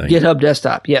Desktop, right? GitHub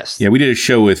Desktop, yes. Yeah, we did a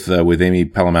show with Amy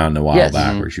Pellamountain a while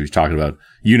back where she was talking about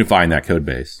unifying that code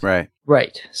base. Right.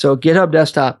 Right. So GitHub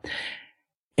Desktop.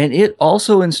 And it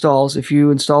also installs, if you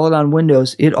install it on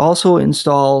Windows, it also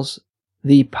installs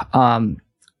the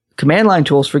command line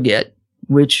tools for Git,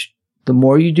 which the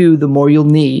more you do, the more you'll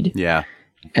need. Yeah.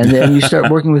 And then you start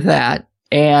working with that.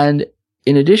 And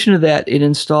in addition to that, it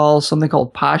installs something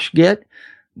called PoshGit,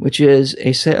 which is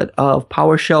a set of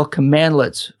PowerShell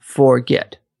commandlets for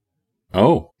Git.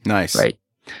 Oh, nice. Right.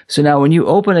 So now when you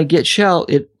open a Git shell,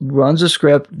 it runs a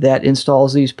script that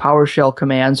installs these PowerShell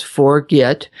commands for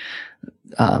Git.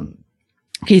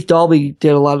 Keith Dalby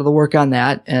did a lot of the work on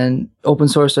that and open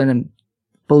source, and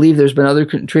believe there's been other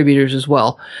contributors as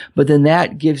well. But then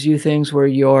that gives you things where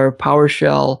your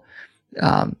PowerShell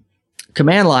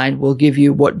command line will give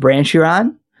you what branch you're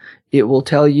on. It will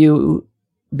tell you,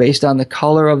 based on the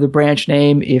color of the branch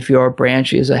name, if your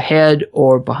branch is ahead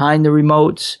or behind the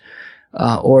remotes,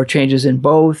 or changes in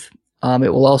both.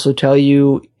 It will also tell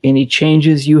you any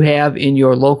changes you have in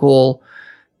your local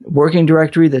working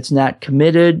directory that's not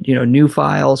committed, new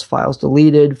files, files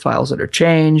deleted, files that are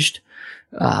changed,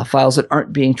 files that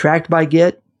aren't being tracked by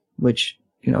Git, which,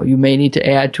 you may need to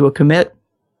add to a commit.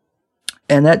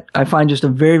 And that I find just a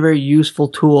very, very useful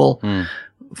tool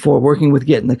for working with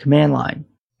Git in the command line.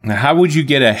 Now, how would you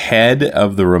get ahead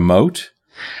of the remote?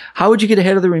 How would you get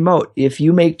ahead of the remote? If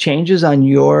you make changes on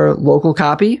your local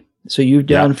copy, so you've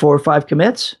done 4 or 5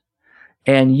 commits,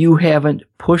 and you haven't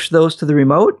pushed those to the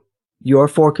remote, you're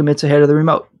 4 commits ahead of the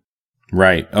remote.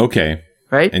 Right. Okay.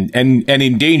 Right. And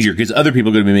in danger, because other people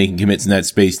are going to be making commits in that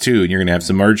space too, and you're going to have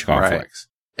some merge conflicts.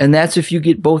 Right. And that's if you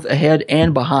get both ahead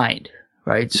and behind.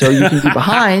 Right. So you can be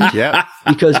behind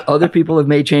because other people have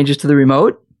made changes to the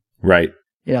remote. Right.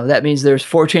 That means there's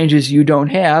 4 changes you don't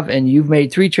have, and you've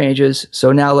made 3 changes.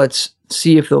 So now let's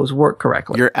see if those work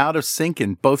correctly. You're out of sync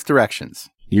in both directions.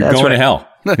 You're going to hell.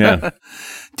 Yeah.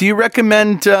 Do you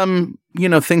recommend,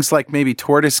 things like maybe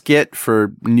Tortoise Git for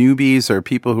newbies or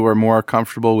people who are more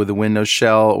comfortable with the Windows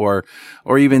shell, or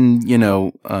even,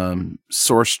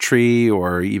 Source Tree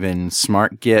or even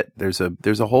Smart Git? There's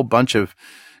a whole bunch of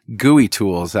GUI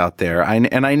tools out there. I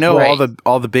know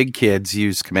all the big kids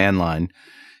use command line.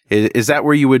 Is that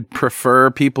where you would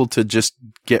prefer people to just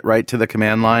get right to the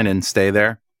command line and stay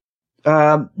there?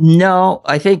 No,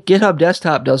 I think GitHub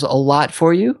Desktop does a lot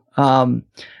for you.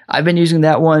 I've been using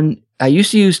that one. I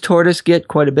used to use Tortoise Git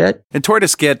quite a bit. And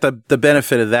Tortoise Git, the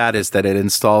benefit of that is that it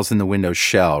installs in the Windows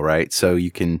shell, right? So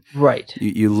you can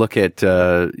you look at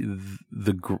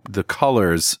the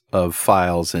colors of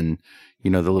files and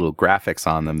the little graphics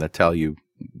on them that tell you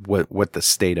what the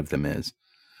state of them is.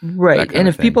 Right. And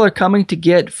if people are coming to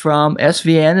Git from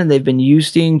SVN and they've been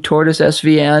using Tortoise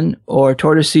SVN or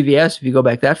Tortoise CVS, if you go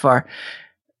back that far,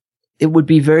 it would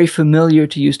be very familiar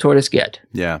to use Tortoise Git.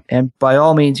 Yeah. And by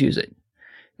all means, use it.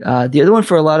 The other one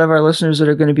for a lot of our listeners that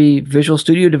are going to be Visual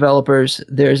Studio developers,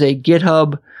 there's a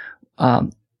GitHub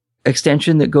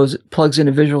extension that plugs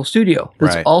into Visual Studio.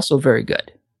 That's also very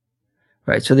good.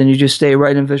 Right. So then you just stay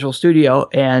right in Visual Studio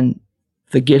and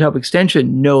the GitHub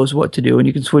extension knows what to do, and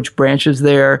you can switch branches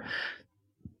there.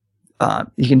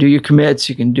 You can do your commits,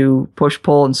 you can do push,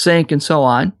 pull, and sync, and so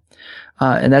on.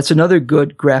 And that's another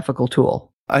good graphical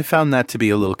tool. I found that to be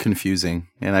a little confusing,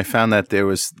 and I found that there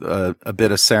was a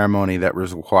bit of ceremony that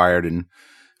was required in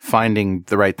finding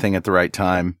the right thing at the right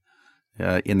time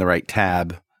in the right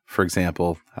tab, for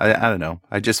example. I don't know.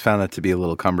 I just found that to be a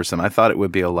little cumbersome. I thought it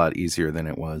would be a lot easier than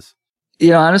it was.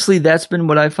 Yeah, honestly, that's been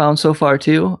what I've found so far,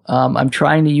 too. I'm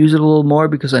trying to use it a little more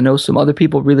because I know some other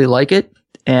people really like it.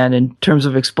 And in terms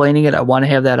of explaining it, I want to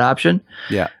have that option.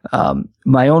 Yeah.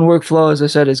 My own workflow, as I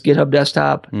said, is GitHub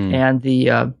Desktop and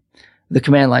the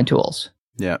command line tools.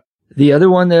 Yeah. The other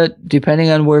one that,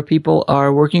 depending on where people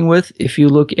are working with, if you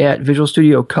look at Visual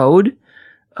Studio Code,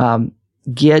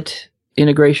 Git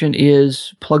integration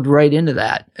is plugged right into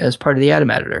that as part of the Atom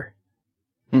Editor.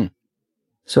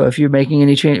 So if you're making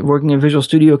any change, working in Visual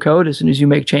Studio Code, as soon as you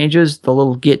make changes, the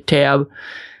little Git tab,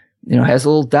 has a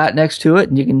little dot next to it,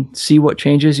 and you can see what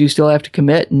changes you still have to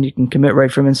commit, and you can commit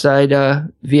right from inside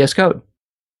VS Code.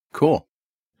 Cool.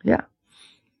 Yeah.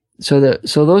 So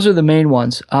those are the main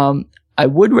ones. I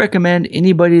would recommend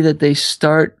anybody that they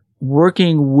start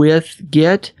working with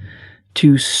Git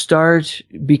to start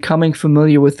becoming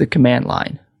familiar with the command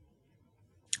line.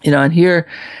 And here,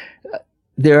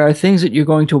 there are things that you're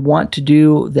going to want to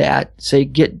do that, say,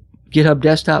 GitHub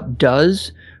Desktop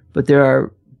does, but there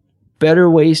are better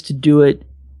ways to do it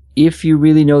if you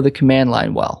really know the command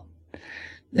line well.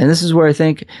 And this is where I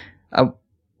think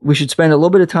we should spend a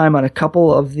little bit of time on a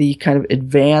couple of the kind of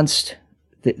advanced,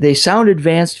 they sound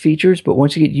advanced features, but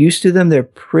once you get used to them, they're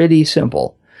pretty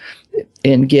simple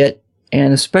in Git.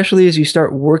 And especially as you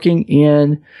start working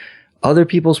in other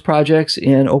people's projects,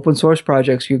 in open source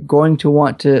projects, you're going to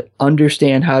want to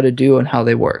understand how to do and how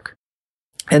they work.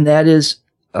 And that is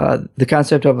the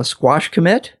concept of a squash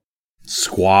commit.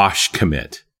 Squash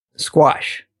commit.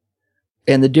 Squash.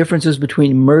 And the differences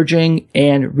between merging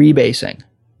and rebasing.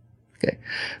 Okay.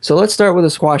 So let's start with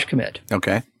a squash commit.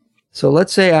 Okay. So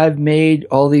let's say I've made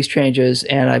all these changes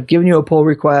and I've given you a pull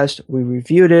request. We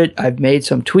reviewed it. I've made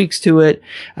some tweaks to it.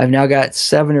 I've now got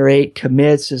 7 or 8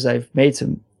 commits as I've made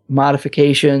some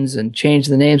modifications and changed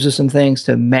the names of some things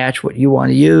to match what you want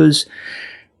to use.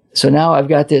 So now I've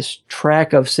got this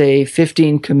track of, say,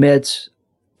 15 commits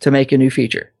to make a new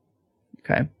feature.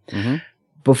 Okay. Mm-hmm.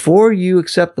 Before you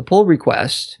accept the pull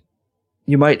request,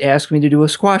 you might ask me to do a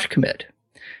squash commit,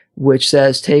 which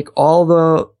says take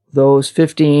all those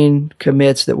 15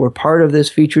 commits that were part of this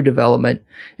feature development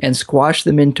and squash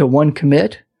them into one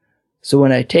commit. So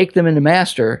when I take them into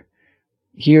master,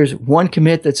 here's one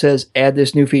commit that says add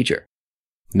this new feature.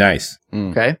 Nice.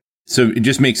 Okay. So it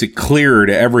just makes it clearer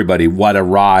to everybody what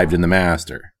arrived in the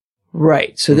master.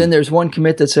 Right. So then there's one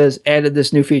commit that says added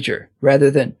this new feature rather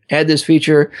than add this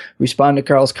feature, respond to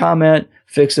Carl's comment,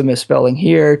 fix a misspelling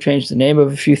here, change the name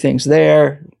of a few things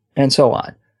there, and so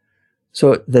on.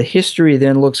 So the history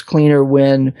then looks cleaner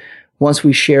once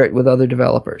we share it with other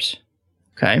developers.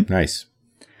 Okay. Nice.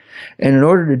 And in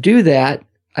order to do that,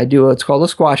 I do what's called a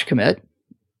squash commit.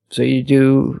 So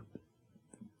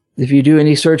if you do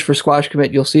any search for squash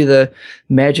commit, you'll see the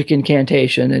magic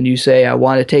incantation, and you say, I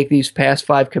want to take these past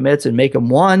 5 commits and make them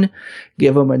one,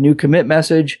 give them a new commit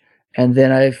message, and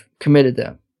then I've committed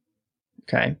them.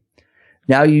 Okay.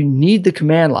 Now you need the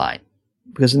command line,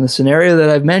 because in the scenario that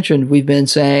I've mentioned, we've been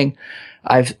saying,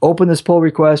 I've opened this pull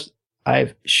request,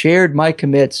 I've shared my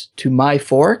commits to my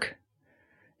fork,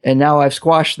 and now I've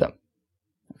squashed them.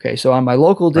 Okay, so on my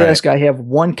local disk, I have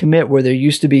one commit where there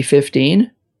used to be 15.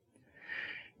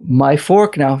 My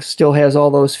fork now still has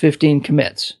all those 15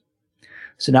 commits.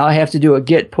 So now I have to do a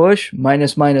git push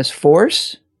 --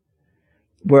 force,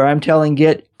 where I'm telling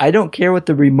Git, I don't care what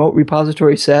the remote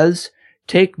repository says,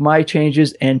 take my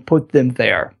changes and put them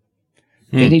there.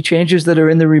 Any changes that are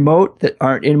in the remote that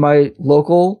aren't in my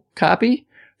local copy,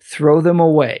 throw them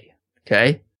away.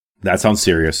 Okay? That sounds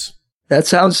serious. That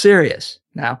sounds serious.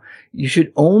 Now, you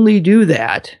should only do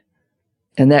that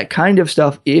and that kind of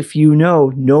stuff if you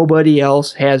know nobody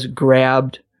else has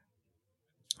grabbed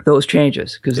those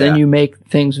changes, because then you make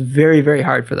things very, very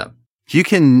hard for them. You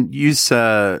can use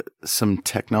some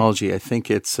technology. I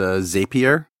think it's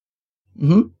Zapier.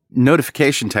 Mm-hmm.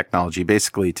 Notification technology,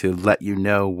 basically, to let you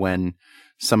know when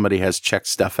somebody has checked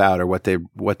stuff out or what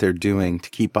they're doing to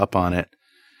keep up on it.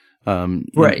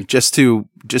 Right. Just to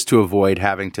avoid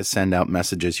having to send out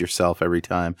messages yourself every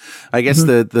time. I guess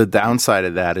the downside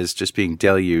of that is just being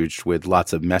deluged with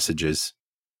lots of messages.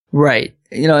 Right.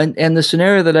 And the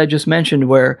scenario that I just mentioned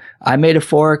where I made a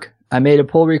fork, I made a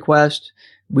pull request,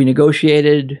 we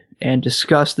negotiated and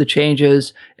discussed the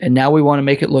changes, and now we want to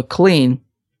make it look clean.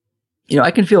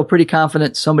 I can feel pretty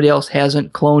confident somebody else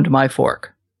hasn't cloned my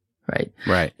fork. Right.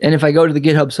 Right. And if I go to the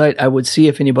GitHub site, I would see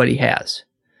if anybody has.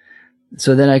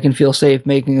 So then I can feel safe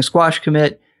making a squash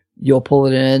commit. You'll pull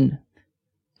it in,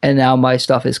 and now my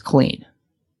stuff is clean.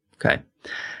 Okay.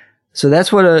 So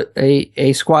that's what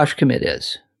a squash commit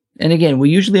is. And again, we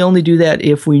usually only do that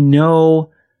if we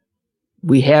know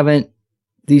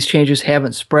these changes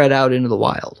haven't spread out into the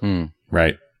wild.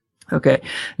 Right. Okay.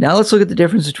 Now let's look at the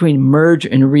difference between merge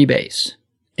and rebase.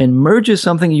 And merge is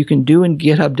something you can do in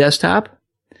GitHub Desktop.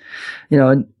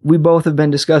 And we both have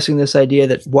been discussing this idea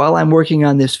that while I'm working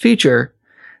on this feature,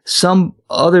 some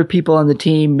other people on the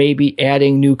team may be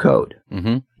adding new code.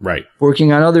 Mm-hmm. Right.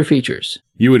 Working on other features.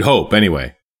 You would hope,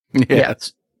 anyway.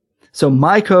 Yes. So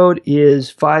my code is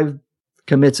 5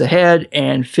 commits ahead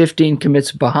and 15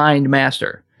 commits behind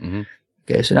master. Mm-hmm.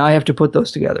 Okay, so now I have to put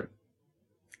those together.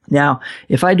 Now,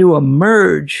 if I do a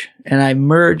merge and I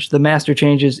merge the master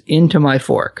changes into my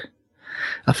fork,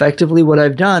 effectively what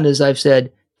I've done is I've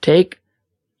said, take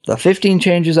the 15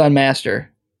 changes on master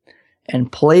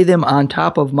and play them on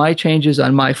top of my changes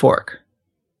on my fork.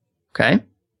 Okay?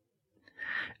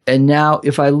 And now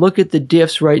if I look at the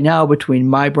diffs right now between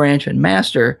my branch and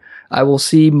master, I will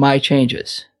see my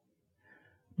changes.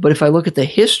 But if I look at the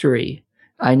history,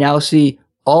 I now see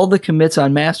all the commits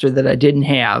on master that I didn't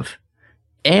have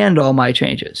and all my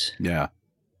changes. Yeah.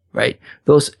 Right?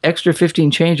 Those extra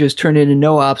 15 changes turn into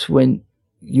no ops when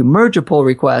you merge a pull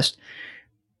request,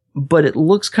 but it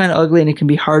looks kind of ugly and it can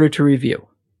be harder to review.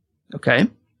 Okay?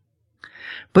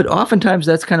 But oftentimes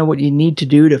that's kind of what you need to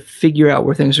do to figure out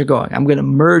where things are going. I'm going to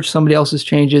merge somebody else's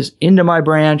changes into my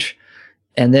branch,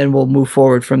 and then we'll move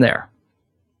forward from there.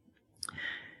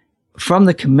 From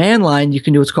the command line, you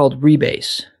can do what's called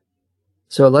rebase.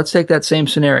 So let's take that same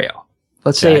scenario.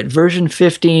 Let's say at version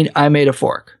 15, I made a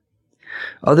fork.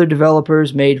 Other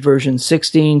developers made version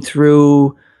 16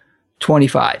 through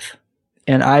 25.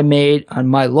 And I made, on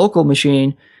my local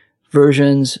machine,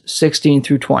 versions 16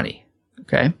 through 20.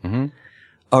 Okay? Mm-hmm.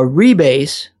 A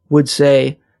rebase would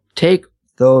say, take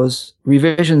those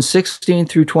revisions 16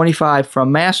 through 25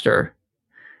 from master,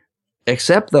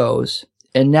 accept those,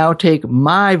 and now take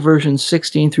my versions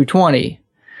 16 through 20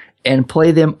 and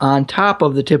play them on top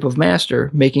of the tip of master,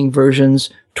 making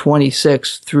versions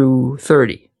 26 through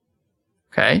 30.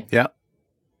 Okay? Yeah.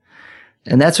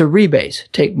 And that's a rebase.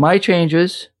 Take my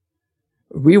changes,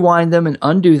 rewind them and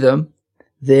undo them,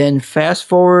 then fast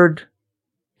forward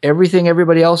everything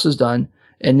everybody else has done,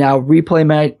 and now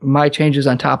replay my changes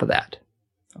on top of that.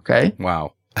 Okay?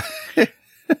 Wow.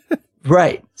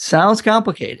 Right. Sounds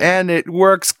complicated. And it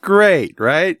works great,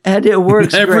 right? And it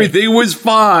works great. Everything was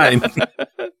fine.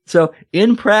 So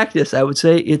in practice, I would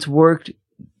say it's worked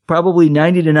probably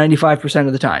 90 to 95%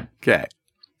 of the time. Okay.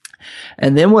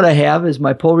 And then what I have is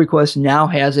my pull request now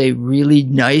has a really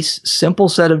nice, simple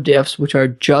set of diffs, which are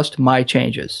just my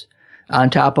changes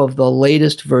on top of the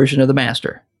latest version of the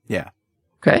master. Yeah.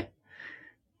 Okay.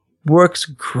 Works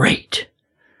great.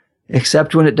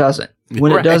 Except when it doesn't.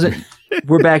 When it doesn't,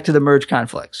 we're back to the merge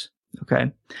conflicts.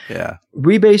 Okay. Yeah.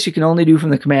 Rebase you can only do from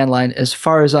the command line as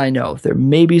far as I know. There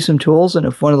may be some tools, and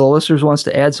if one of the listeners wants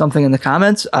to add something in the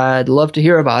comments, I'd love to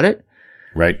hear about it.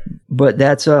 Right. But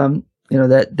that's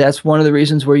that's one of the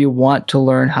reasons where you want to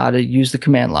learn how to use the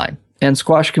command line. And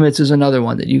squash commits is another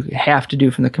one that you have to do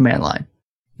from the command line.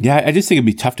 Yeah, I just think it'd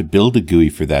be tough to build a GUI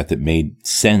for that made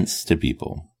sense to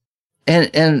people.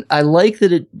 And I like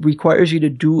that it requires you to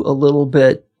do a little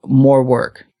bit more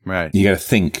work. Right. You got to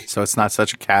think. So it's not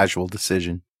such a casual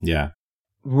decision. Yeah.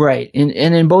 Right. And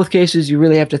in both cases, you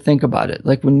really have to think about it.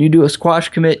 Like when you do a squash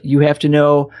commit, you have to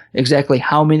know exactly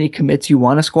how many commits you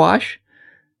want to squash.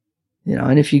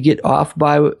 And if you get off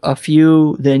by a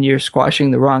few, then you're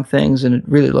squashing the wrong things and it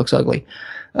really looks ugly.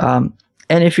 And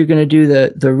if you're going to do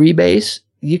the rebase,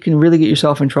 you can really get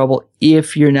yourself in trouble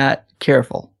if you're not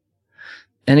careful.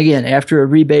 And again, after a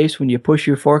rebase, when you push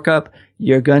your fork up,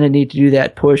 you're going to need to do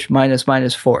that push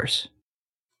minus force.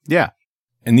 Yeah.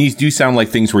 And these do sound like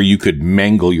things where you could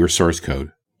mangle your source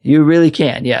code. You really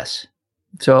can, yes.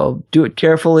 So do it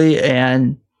carefully.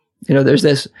 And, there's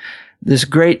this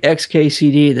great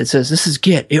XKCD that says, this is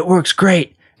Git. It works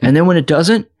great. And then when it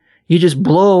doesn't, you just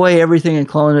blow away everything and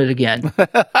clone it again.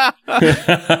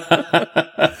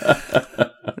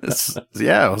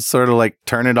 Yeah, sort of like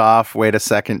turn it off, wait a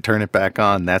second, turn it back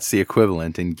on. That's the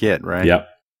equivalent in Git, right? Yep.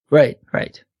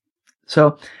 Right.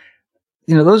 So,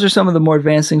 those are some of the more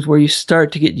advanced things where you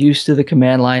start to get used to the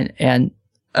command line. And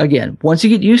again, once you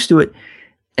get used to it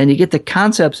and you get the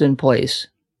concepts in place,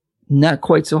 not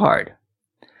quite so hard.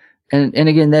 And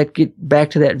again, that get back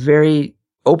to that very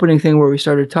opening thing where we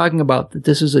started talking about that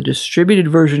this is a distributed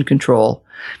version control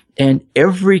and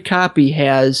every copy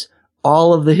has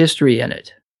all of the history in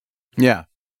it. Yeah.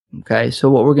 Okay. So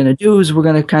what we're going to do is we're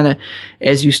going to kind of,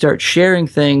 as you start sharing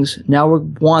things, now we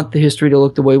want the history to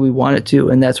look the way we want it to.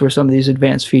 And that's where some of these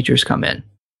advanced features come in.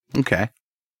 Okay.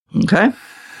 Okay.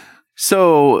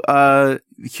 So,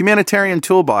 Humanitarian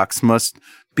Toolbox must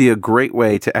be a great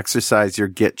way to exercise your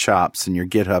Git chops and your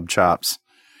GitHub chops.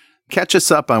 Catch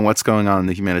us up on what's going on in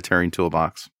the Humanitarian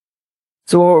Toolbox.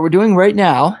 So what we're doing right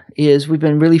now is we've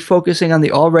been really focusing on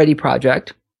the Already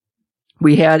project.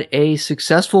 We had a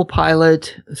successful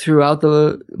pilot throughout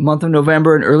the month of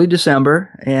November and early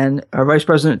December, and our Vice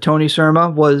President Tony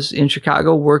Surma was in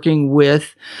Chicago working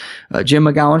with Jim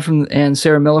McGowan and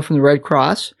Sarah Miller from the Red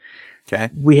Cross. Okay.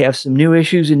 We have some new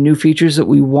issues and new features that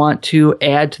we want to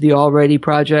add to the Already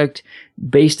project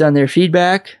based on their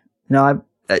feedback. Now,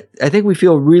 I think we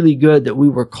feel really good that we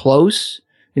were close.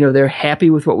 They're happy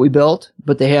with what we built,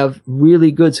 but they have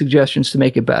really good suggestions to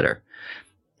make it better.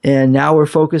 And now we're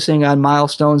focusing on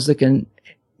milestones that can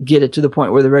get it to the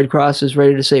point where the Red Cross is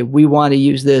ready to say, we want to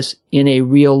use this in a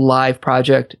real live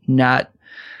project, not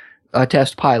a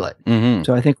test pilot. Mm-hmm.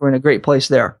 So I think we're in a great place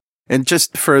there. And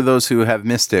just for those who have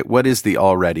missed it, what is the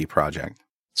Already project?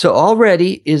 So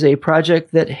Already is a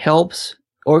project that helps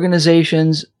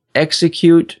organizations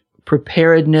execute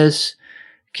preparedness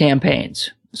campaigns.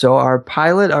 So our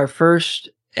pilot, our first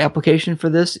application for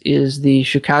this is the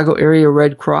Chicago Area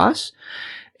Red Cross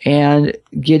and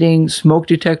getting smoke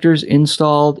detectors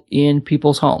installed in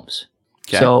people's homes.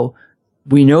 Okay. So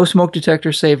we know smoke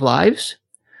detectors save lives.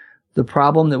 The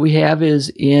problem that we have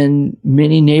is in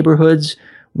many neighborhoods,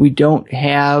 we don't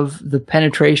have the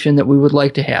penetration that we would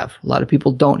like to have. A lot of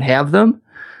people don't have them.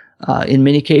 In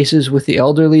many cases with the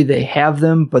elderly, they have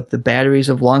them, but the batteries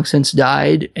have long since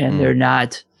died and they're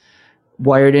not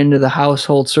wired into the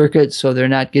household circuit, so they're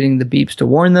not getting the beeps to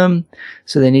warn them.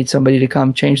 So they need somebody to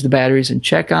come change the batteries and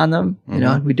check on them.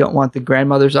 Mm-hmm. We don't want the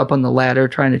grandmothers up on the ladder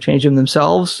trying to change them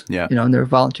themselves. Yeah. And there are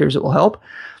volunteers that will help.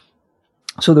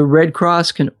 So the Red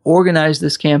Cross can organize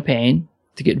this campaign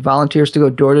to get volunteers to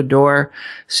go door to door,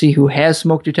 see who has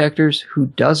smoke detectors, who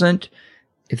doesn't,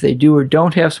 if they do or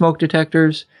don't have smoke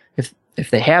detectors. If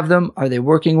they have them, are they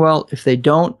working well? If they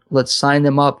don't, let's sign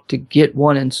them up to get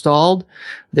one installed.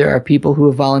 There are people who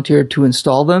have volunteered to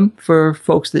install them for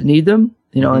folks that need them,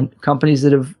 and companies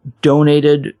that have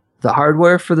donated the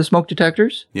hardware for the smoke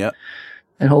detectors. Yeah.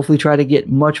 And hopefully try to get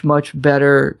much, much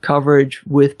better coverage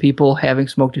with people having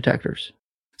smoke detectors.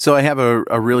 So I have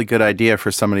a really good idea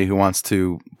for somebody who wants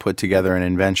to put together an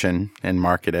invention and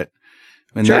market it.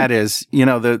 And sure. That is,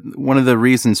 one of the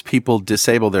reasons people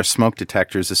disable their smoke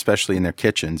detectors, especially in their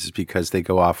kitchens, is because they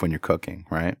go off when you're cooking,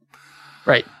 right?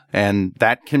 Right. And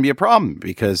that can be a problem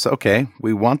because, okay,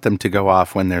 we want them to go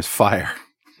off when there's fire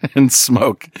and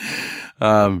smoke.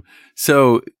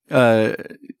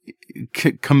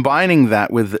 Combining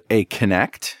that with a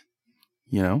Kinect,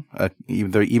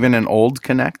 even an old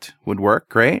Kinect would work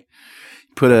great.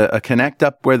 Put a Kinect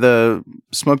up where the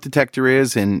smoke detector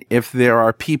is, and if there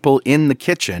are people in the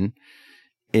kitchen,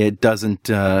 it doesn't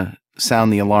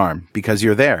sound the alarm because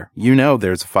you're there.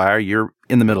 There's a fire. You're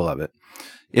in the middle of it.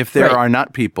 If there are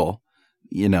not people,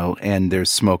 and there's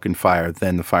smoke and fire,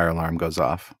 then the fire alarm goes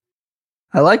off.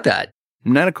 I like that.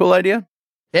 Isn't that a cool idea?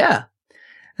 Yeah.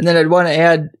 And then I'd want to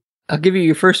add, I'll give you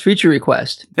your first feature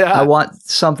request. Yeah. I want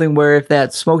something where if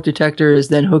that smoke detector is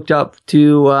then hooked up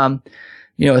to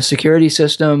a security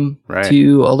system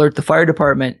to alert the fire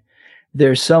department,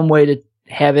 there's some way to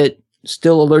have it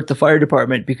still alert the fire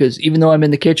department because even though I'm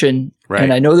in the kitchen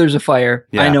and I know there's a fire,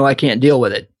 I know I can't deal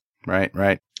with it.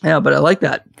 Right. Yeah, but I like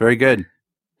that. Very good.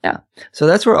 Yeah. So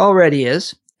that's where Already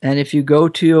is. And if you go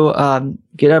to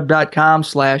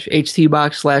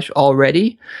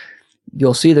github.com/htbox/already,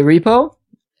 you'll see the repo.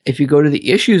 If you go to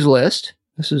the issues list,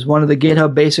 this is one of the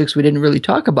GitHub basics we didn't really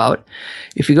talk about.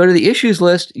 If you go to the issues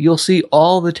list, you'll see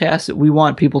all the tasks that we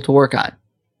want people to work on.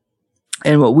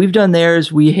 And what we've done there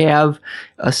is we have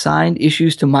assigned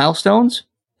issues to milestones.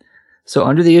 So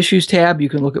under the issues tab, you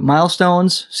can look at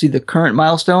milestones, see the current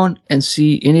milestone, and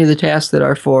see any of the tasks that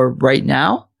are for right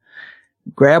now.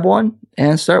 Grab one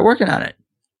and start working on it.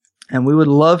 And we would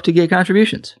love to get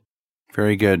contributions.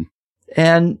 Very good.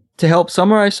 And to help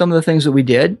summarize some of the things that we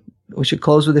did, we should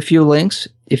close with a few links.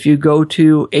 If you go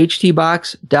to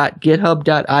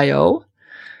htbox.github.io,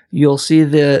 you'll see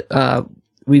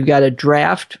we've got a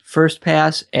draft first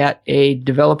pass at a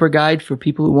developer guide for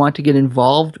people who want to get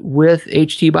involved with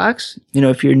HTBox.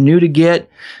 If you're new to Git,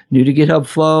 new to GitHub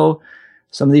Flow,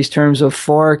 some of these terms of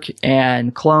fork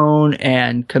and clone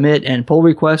and commit and pull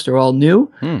request are all new.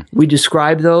 We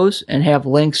describe those and have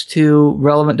links to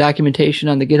relevant documentation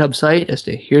on the GitHub site as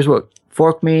to here's what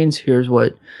fork means, here's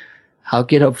how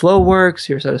GitHub Flow works,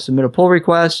 here's how to submit a pull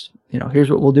request, here's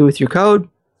what we'll do with your code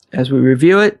as we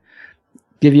review it,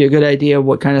 give you a good idea of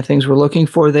what kind of things we're looking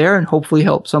for there, and hopefully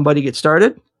help somebody get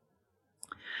started.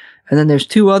 And then there's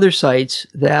two other sites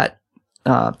that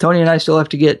Tony and I still have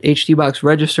to get HTBox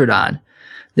registered on.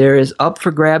 There is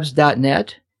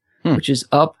upforgrabs.net, which is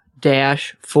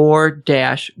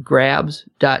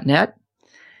up-for-grabs.net.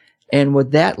 And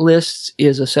what that lists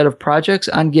is a set of projects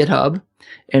on GitHub.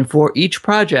 And for each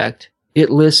project, it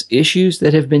lists issues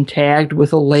that have been tagged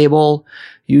with a label,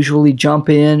 usually jump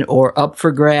in or up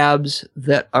for grabs,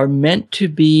 that are meant to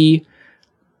be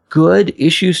good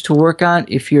issues to work on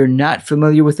if you're not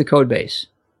familiar with the code base.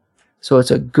 So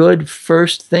it's a good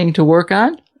first thing to work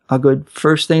on, a good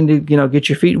first thing to, get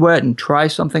your feet wet and try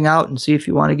something out and see if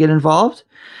you want to get involved.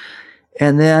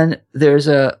 And then there's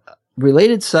a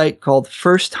related site called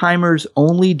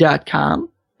firsttimersonly.com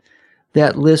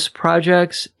that lists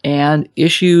projects and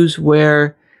issues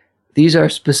where these are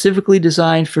specifically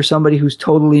designed for somebody who's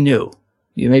totally new.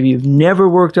 Maybe you've never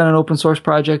worked on an open source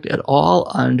project at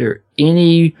all in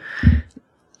any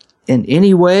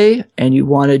way, and you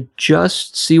want to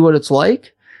just see what it's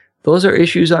like. Those are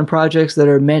issues on projects that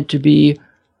are meant to be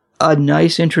a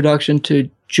nice introduction to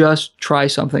just try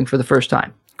something for the first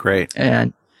time. Great.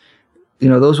 And,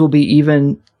 those will be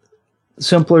even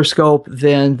simpler scope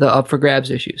than the up for grabs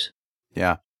issues.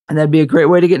 Yeah. And that'd be a great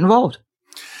way to get involved.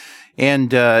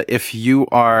 And if you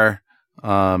are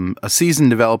a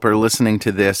seasoned developer listening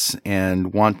to this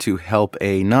and want to help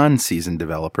a non-seasoned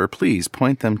developer, please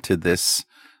point them to this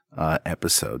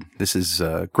episode. This is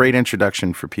a great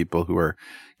introduction for people who are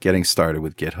getting started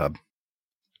with GitHub.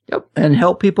 Yep. And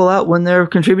help people out when they're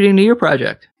contributing to your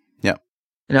project. Yep.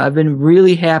 I've been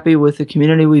really happy with the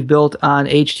community we've built on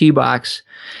HTBox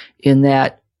in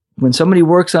that when somebody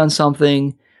works on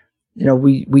something,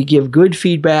 we give good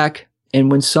feedback. And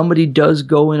when somebody does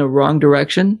go in a wrong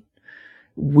direction,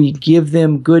 we give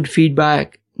them good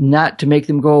feedback, not to make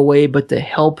them go away, but to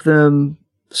help them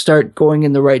start going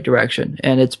in the right direction.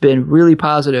 And it's been really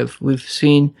positive. We've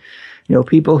seen,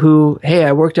 people who, hey,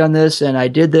 I worked on this and I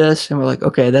did this. And we're like,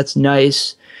 okay, that's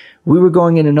nice. We were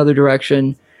going in another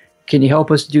direction. Can you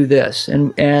help us do this?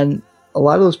 And a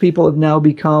lot of those people have now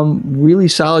become really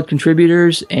solid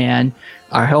contributors and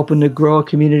are helping to grow a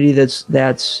community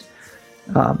that's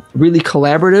really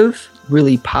collaborative,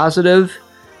 really positive,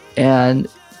 and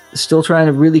still trying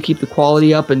to really keep the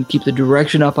quality up and keep the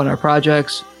direction up on our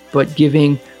projects, but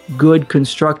giving good,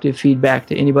 constructive feedback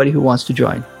to anybody who wants to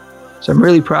join. So I'm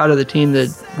really proud of the team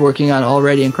that's working on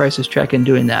Already and Crisis Check and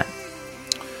doing that.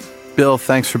 Bill,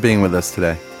 thanks for being with us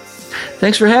today.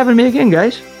 Thanks for having me again,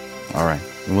 guys. All right.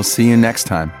 And we'll see you next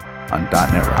time on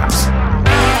 .NET Rocks.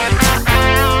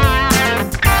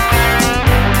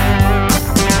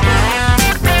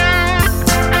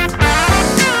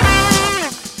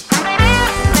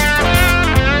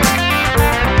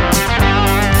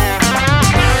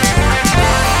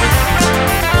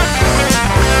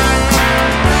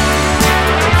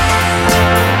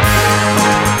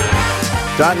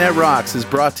 .NET Rocks is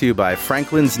brought to you by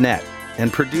Franklin's Net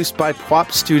and produced by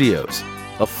Pwop Studios,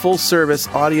 a full-service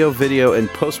audio, video, and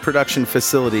post-production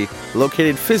facility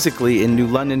located physically in New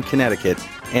London, Connecticut,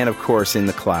 and, of course, in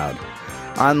the cloud.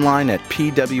 Online at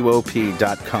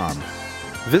pwop.com.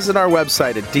 Visit our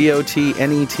website at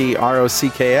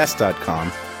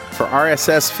dotnetrocks.com for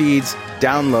RSS feeds,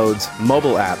 downloads,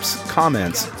 mobile apps,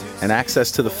 comments, and access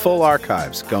to the full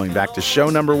archives going back to show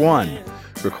number 1,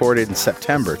 recorded in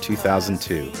September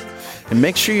 2002. And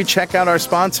make sure you check out our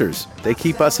sponsors. They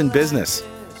keep us in business.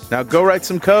 Now go write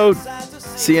some code.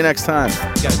 See you next time.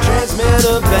 Got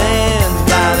transmitter banned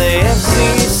by the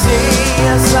FCC.